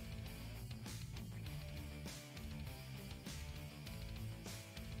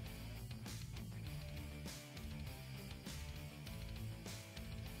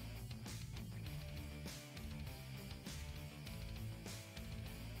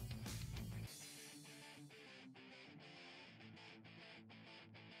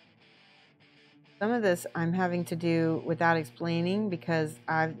some of this I'm having to do without explaining because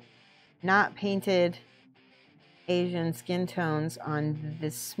I've not painted Asian skin tones on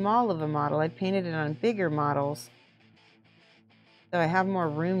this small of a model. I painted it on bigger models, so I have more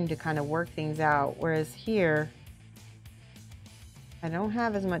room to kind of work things out. Whereas here, I don't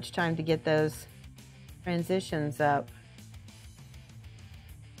have as much time to get those transitions up.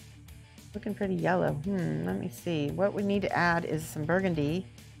 Looking pretty yellow. Let me see. What we need to add is some burgundy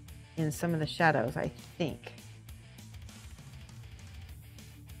in some of the shadows, I think.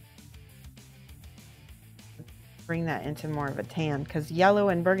 Bring that into more of a tan, because yellow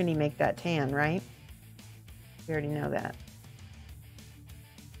and burgundy make that tan, right? We already know that.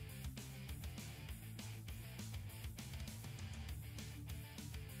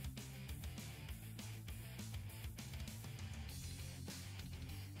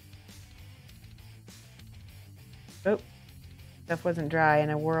 Oh, stuff wasn't dry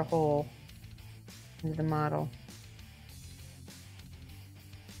and I wore a hole into the model.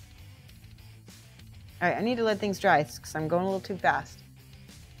 All right, I need to let things dry because I'm going a little too fast.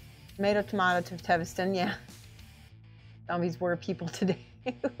 Tomato, tomato, Teviston, yeah. Zombies were people today.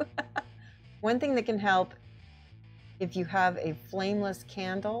 One thing that can help, if you have a flameless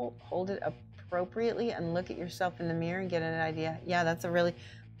candle, hold it appropriately and look at yourself in the mirror and get an idea. Yeah, that's a really,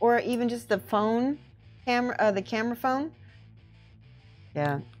 or even just the phone camera, the camera phone.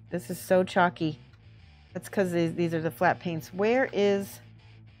 Yeah, this is so chalky. That's because these are the flat paints. Where is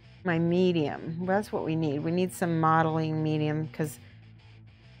my medium? Well, that's what we need. We need some modeling medium because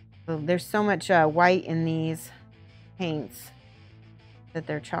there's so much white in these paints that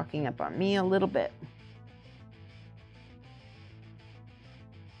they're chalking up on me a little bit.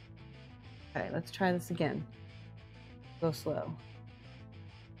 Okay, let's try this again. Go slow.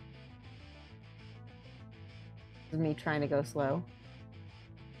 This is me trying to go slow.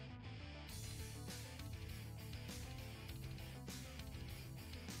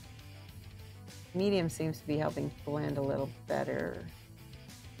 Medium seems to be helping blend a little better.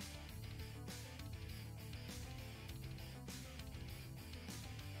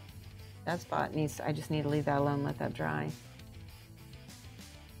 That spot needs, I just need to leave that alone, let that dry.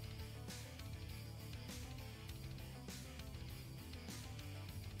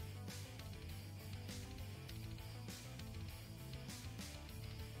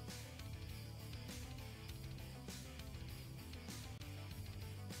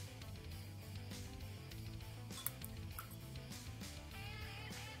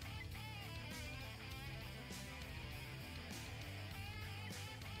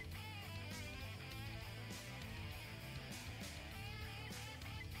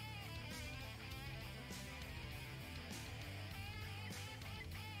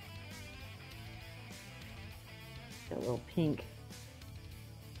 A little pink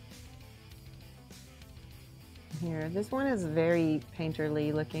here. This one is very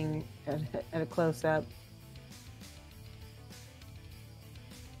painterly looking at a close-up.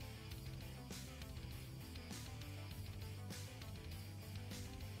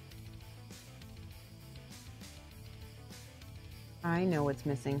 I know what's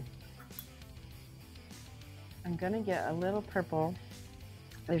missing. I'm gonna get a little purple.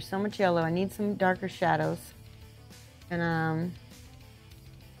 There's so much yellow. I need some darker shadows. And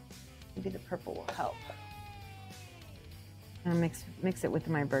maybe the purple will help. I'll mix it with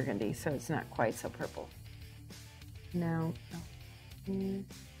my burgundy so it's not quite so purple. Now,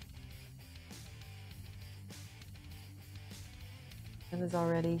 that is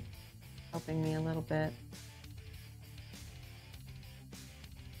already helping me a little bit.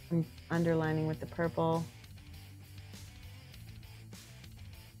 I'm underlining with the purple.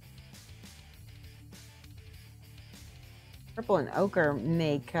 Purple and ochre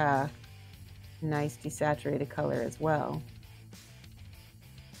make nice desaturated color as well.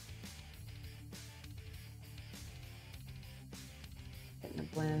 Getting a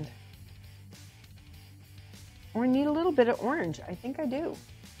blend. Or I need a little bit of orange. I think I do.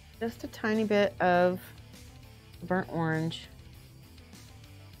 Just a tiny bit of burnt orange.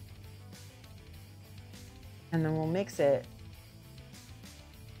 And then we'll mix it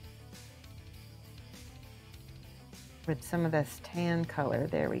with some of this tan color.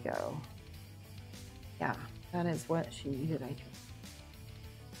 There we go. Yeah, that is what she needed, I think.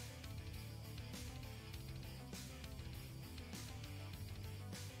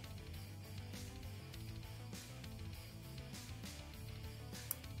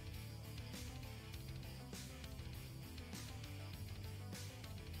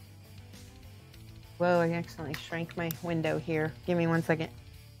 Whoa, I accidentally shrank my window here. Give me 1 second.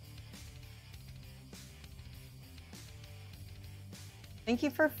 Thank you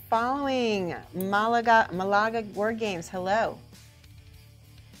for following Malaga Word Games. Hello.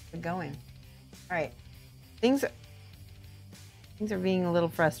 How's it going? All right. Things are being a little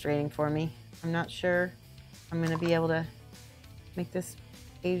frustrating for me. I'm not sure I'm going to be able to make this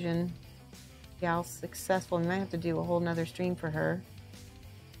Asian gal successful. I might have to do a whole nother stream for her.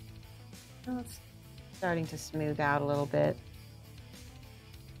 Oh, it's starting to smooth out a little bit.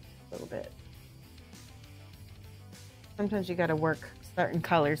 Sometimes you got to work certain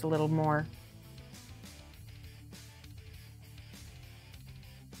colors a little more.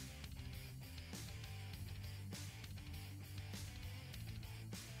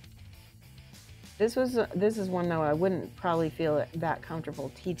 This is one though I wouldn't probably feel that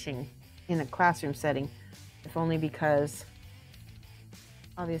comfortable teaching in a classroom setting, if only because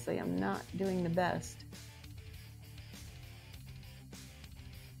obviously I'm not doing the best.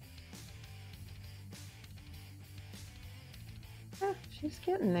 She's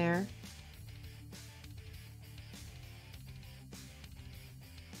getting there.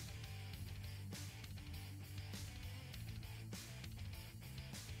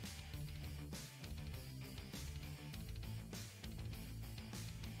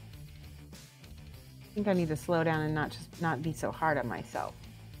 I think I need to slow down and not be so hard on myself.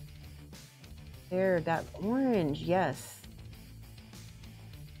 There, that orange, yes.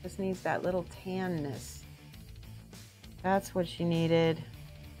 Just needs that little tanness. That's what she needed.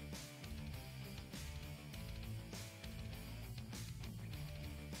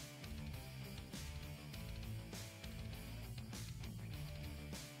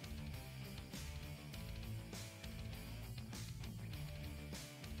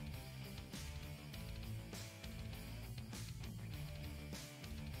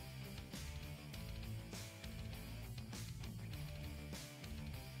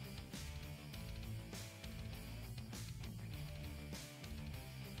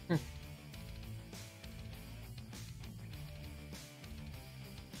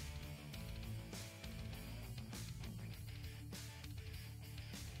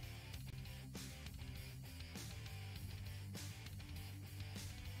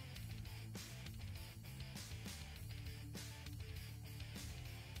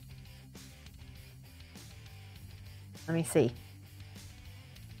 Let me see.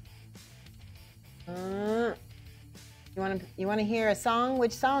 You want to hear a song?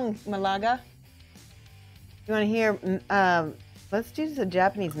 Which song, Malaga? You want to hear? Let's do the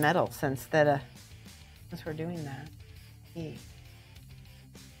Japanese metal since we're doing that. Yeah.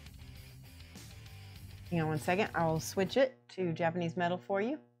 Hang on 1 second. I'll switch it to Japanese metal for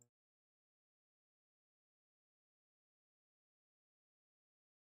you.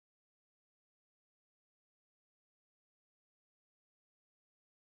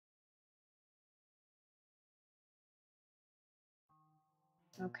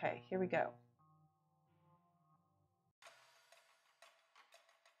 Okay, here we go.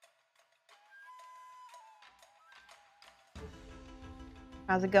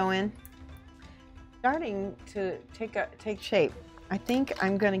 How's it going? Starting to take shape. I think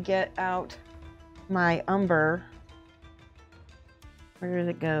I'm going to get out my umber. Where does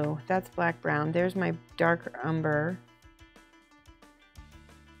it go? That's black brown. There's my darker umber.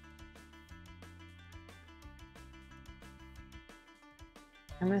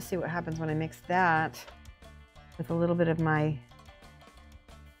 I'm going to see what happens when I mix that with a little bit of my,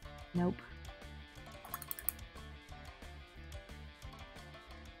 nope.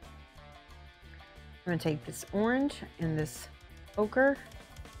 I'm gonna take this orange and this ochre,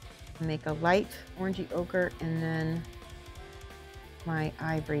 make a light orangey ochre, and then my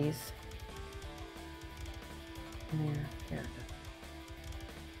ivories. There it goes.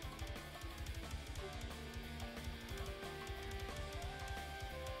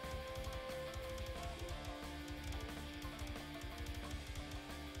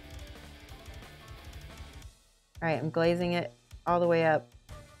 All right, I'm glazing it all the way up.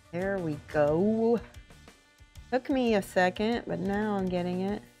 There we go. Took me a second, but now I'm getting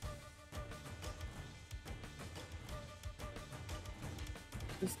it.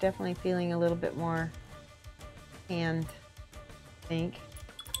 She's definitely feeling a little bit more hand pink.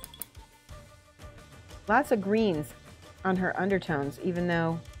 Lots of greens on her undertones, even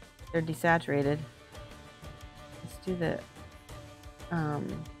though they're desaturated. Let's do the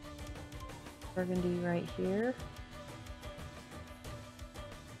burgundy right here.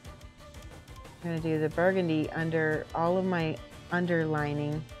 I'm going to do the burgundy under all of my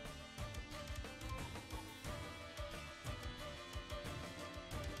underlining.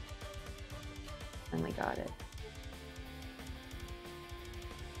 Finally got it.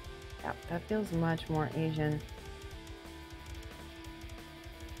 Yep, that feels much more Asian.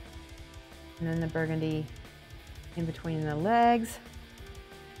 And then the burgundy in between the legs.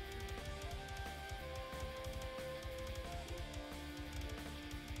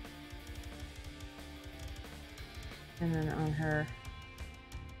 And then on her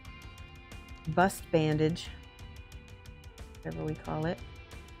bust bandage, whatever we call it.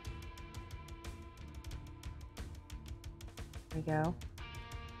 There we go.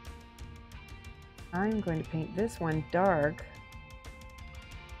 I'm going to paint this one dark,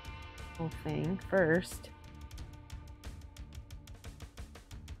 whole thing first.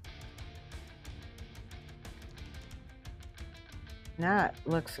 And that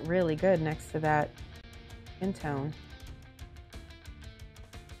looks really good next to that skin tone.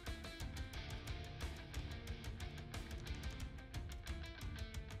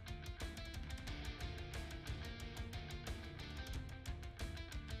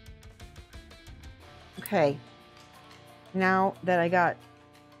 Okay, now that I got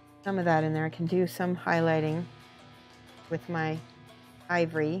some of that in there, I can do some highlighting with my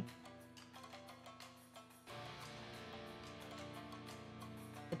ivory.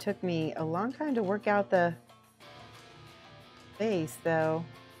 It took me a long time to work out the face, though.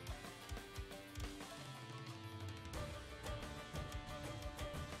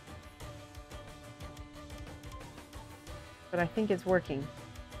 But I think it's working.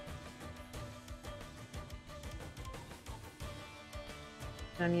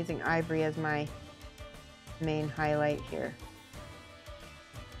 I'm using ivory as my main highlight here.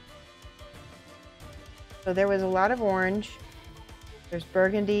 So there was a lot of orange. There's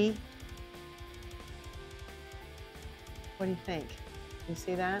burgundy. What do you think? You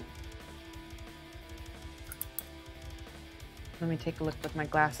see that? Let me take a look with my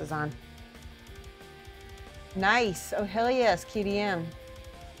glasses on. Nice. Oh, hell yes, QDM.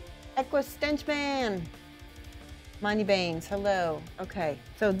 Equa Stenchman. Money Banes, hello. Okay,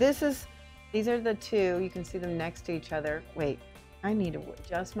 so these are the two. You can see them next to each other. Wait, I need to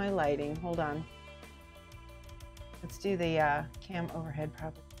adjust my lighting. Hold on. Let's do the cam overhead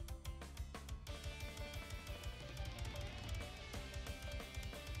properly.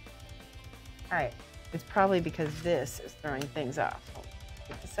 All right, it's probably because this is throwing things off.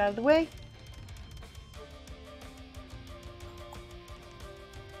 Get this out of the way.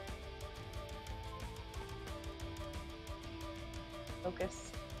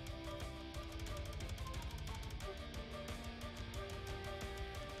 Focus.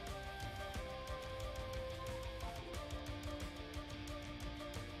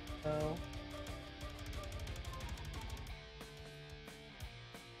 So.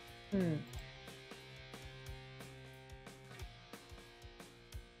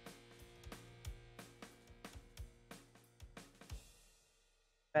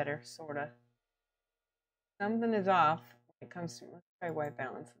 Better, sorta. Something is off when it comes to, let's try white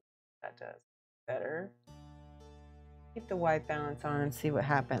balance. That does better. Keep the white balance on and see what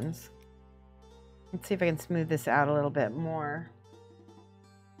happens. Let's see if I can smooth this out a little bit more.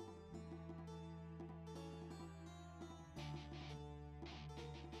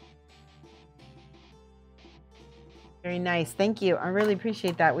 Very nice, thank you. I really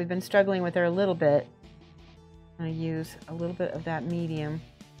appreciate that. We've been struggling with her a little bit. I'm gonna use a little bit of that medium.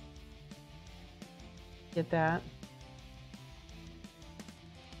 Get that.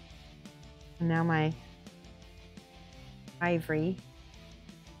 And now my ivory.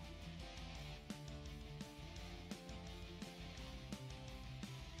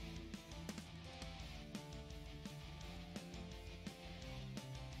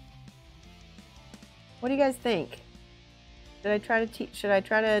 What do you guys think? Should I try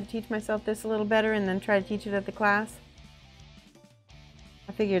to teach myself this a little better and then try to teach it at the class?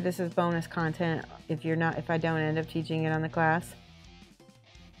 I figured this is bonus content if I don't end up teaching it on the class.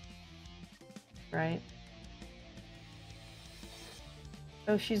 Right?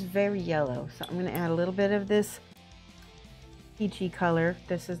 So she's very yellow, so I'm going to add a little bit of this peachy color.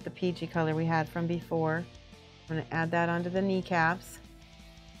 This is the peachy color we had from before. I'm going to add that onto the kneecaps.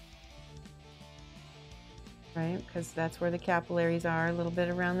 Right, because that's where the capillaries are, a little bit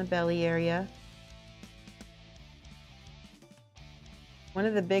around the belly area. One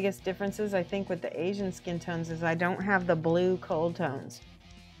of the biggest differences, I think, with the Asian skin tones is I don't have the blue cold tones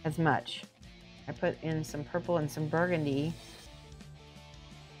as much. I put in some purple and some burgundy,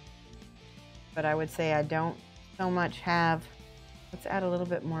 but I would say I don't so much have. Let's add a little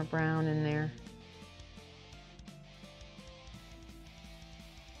bit more brown in there.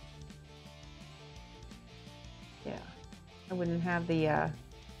 Yeah, I wouldn't have the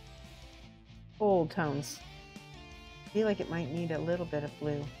cold tones. I feel like it might need a little bit of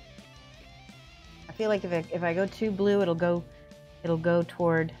blue. I feel like if I go too blue, it'll go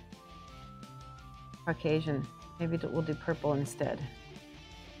toward Caucasian. Maybe we'll do purple instead.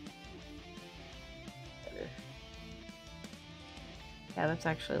 Better. Yeah, that's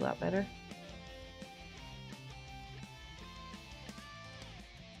actually a lot better.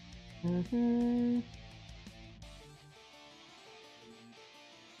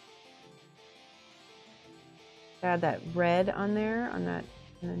 Add that red on there, and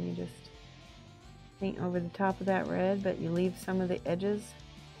then you just paint over the top of that red, but you leave some of the edges.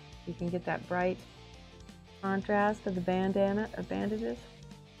 You can get that bright contrast of the bandana or bandages.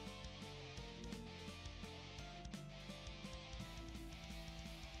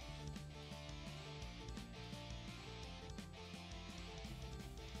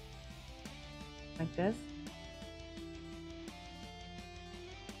 Like this.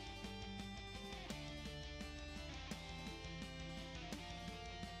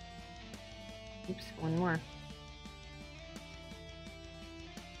 Oops, one more.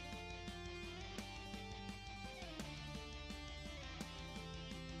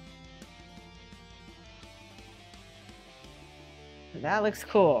 That looks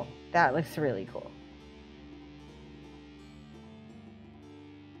cool. That looks really cool.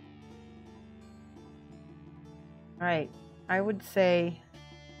 All right, I would say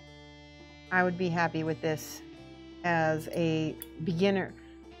I would be happy with this as a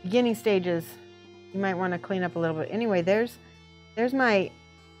beginning stages. You might want to clean up a little bit. Anyway, there's my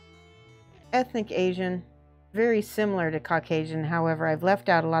ethnic Asian, very similar to Caucasian. However, I've left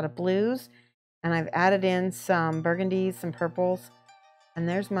out a lot of blues and I've added in some burgundies, some purples. And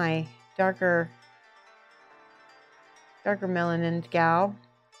there's my darker melanin gal.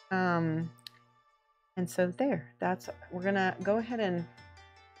 And so there, we're gonna go ahead and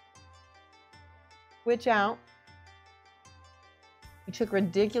switch out. You took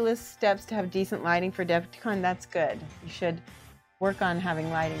ridiculous steps to have decent lighting for Adepticon. That's good. You should work on having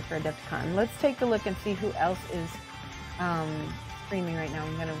lighting for Adepticon. Let's take a look and see who else is streaming right now.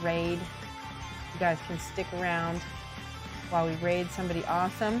 I'm gonna raid. You guys can stick around while we raid somebody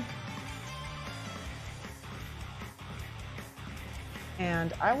awesome.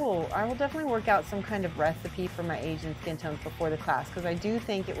 And I will definitely work out some kind of recipe for my Asian skin tones before the class, because I do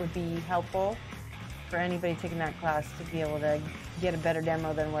think it would be helpful for anybody taking that class to be able to get a better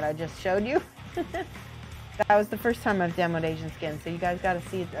demo than what I just showed you. That was the first time I've demoed Asian skin, so you guys got to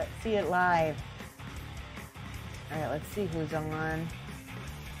see it live. All right, let's see who's on.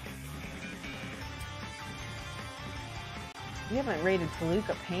 We haven't rated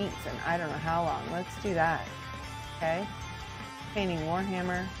Toluca paints in I don't know how long. Let's do that. Okay. Painting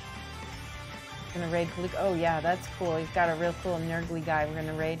Warhammer. Gonna raid Toluca. Oh yeah, that's cool. He's got a real cool nerdly guy. We're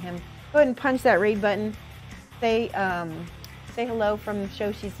gonna raid him. Go ahead and punch that raid button. Say hello from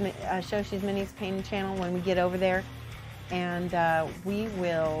Shoshie's Minis painting channel when we get over there. And we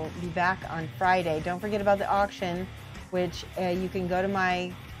will be back on Friday. Don't forget about the auction, which you can go to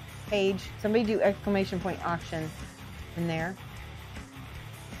my page. Somebody do exclamation point auction in there.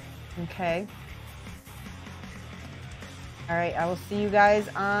 Okay. All right, I will see you guys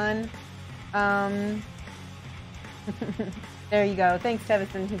on, there you go. Thanks,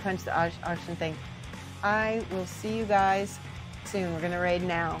 Tevison, who punched the auction thing. I will see you guys soon. We're going to raid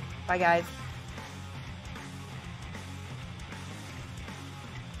now. Bye, guys.